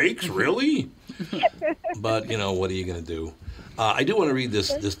know. Brakes, really? But what are you going to do? I do want to read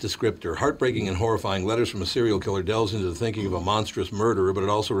this descriptor. Heartbreaking and horrifying letters from a serial killer delves into the thinking of a monstrous murderer, but it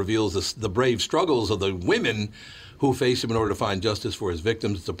also reveals the brave struggles of the women who face him in order to find justice for his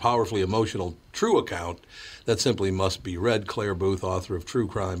victims. It's a powerfully emotional, true account that simply must be read. Claire Booth, author of true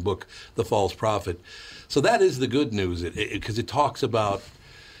crime book, The False Prophet. So that is the good news, because it talks about,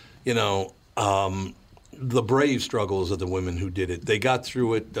 the brave struggles of the women who did it. They got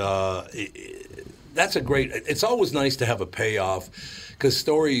through it. that's a great. It's always nice to have a payoff because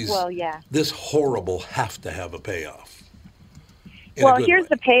stories this horrible have to have a payoff. Well, here's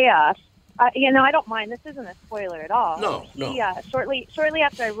the payoff. I don't mind. This isn't a spoiler at all. No. Shortly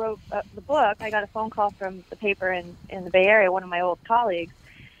after I wrote the book, I got a phone call from the paper in the Bay Area, one of my old colleagues.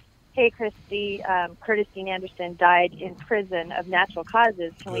 Hey, Christy, Curtis Dean Anderson died in prison of natural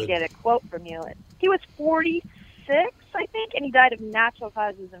causes. Can we get a quote from you? He was 46, I think, and he died of natural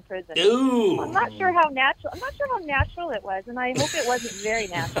causes in prison. Ooh. I'm not sure how natural it was, and I hope it wasn't very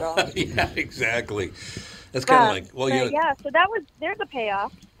natural. Yeah, exactly. That's kind of like, so there's a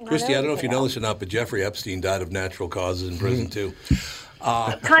payoff. Christy, I don't know if you know this or not, but Jeffrey Epstein died of natural causes in prison, too.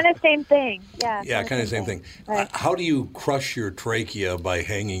 Kind of same thing. Yeah. Yeah, kind of same thing. Right. How do you crush your trachea by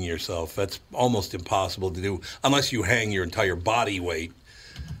hanging yourself? That's almost impossible to do unless you hang your entire body weight.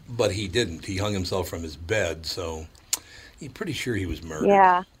 But he didn't. He hung himself from his bed, so he's pretty sure he was murdered.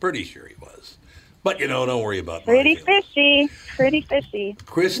 Yeah. Pretty sure he was. But, don't worry about Pretty fishy.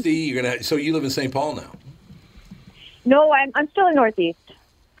 Christy, so you live in St. Paul now? No, I'm still in Northeast.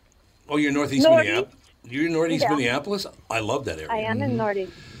 Oh, you're in Northeast Minneapolis? You're in Northeast Minneapolis? I love that area. I am in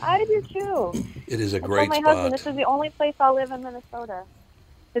Northeast. I do too. It is a I great told my spot. husband this is the only place I'll live in Minnesota.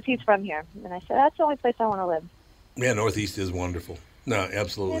 Because he's from here. And I said, that's the only place I want to live. Yeah, Northeast is wonderful. No,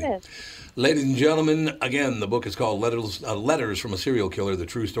 absolutely. It is. Ladies and gentlemen, again, the book is called Letters from a Serial Killer, the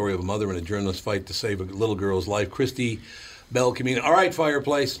true story of a mother and a journalist's fight to save a little girl's life. Christy Bell Camino. All right,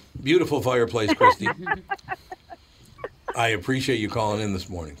 fireplace. Beautiful fireplace, Christy. I appreciate you calling in this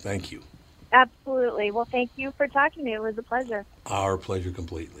morning. Thank you. Absolutely. Well, thank you for talking to me. It was a pleasure. Our pleasure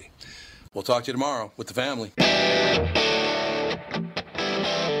completely. We'll talk to you tomorrow with the family.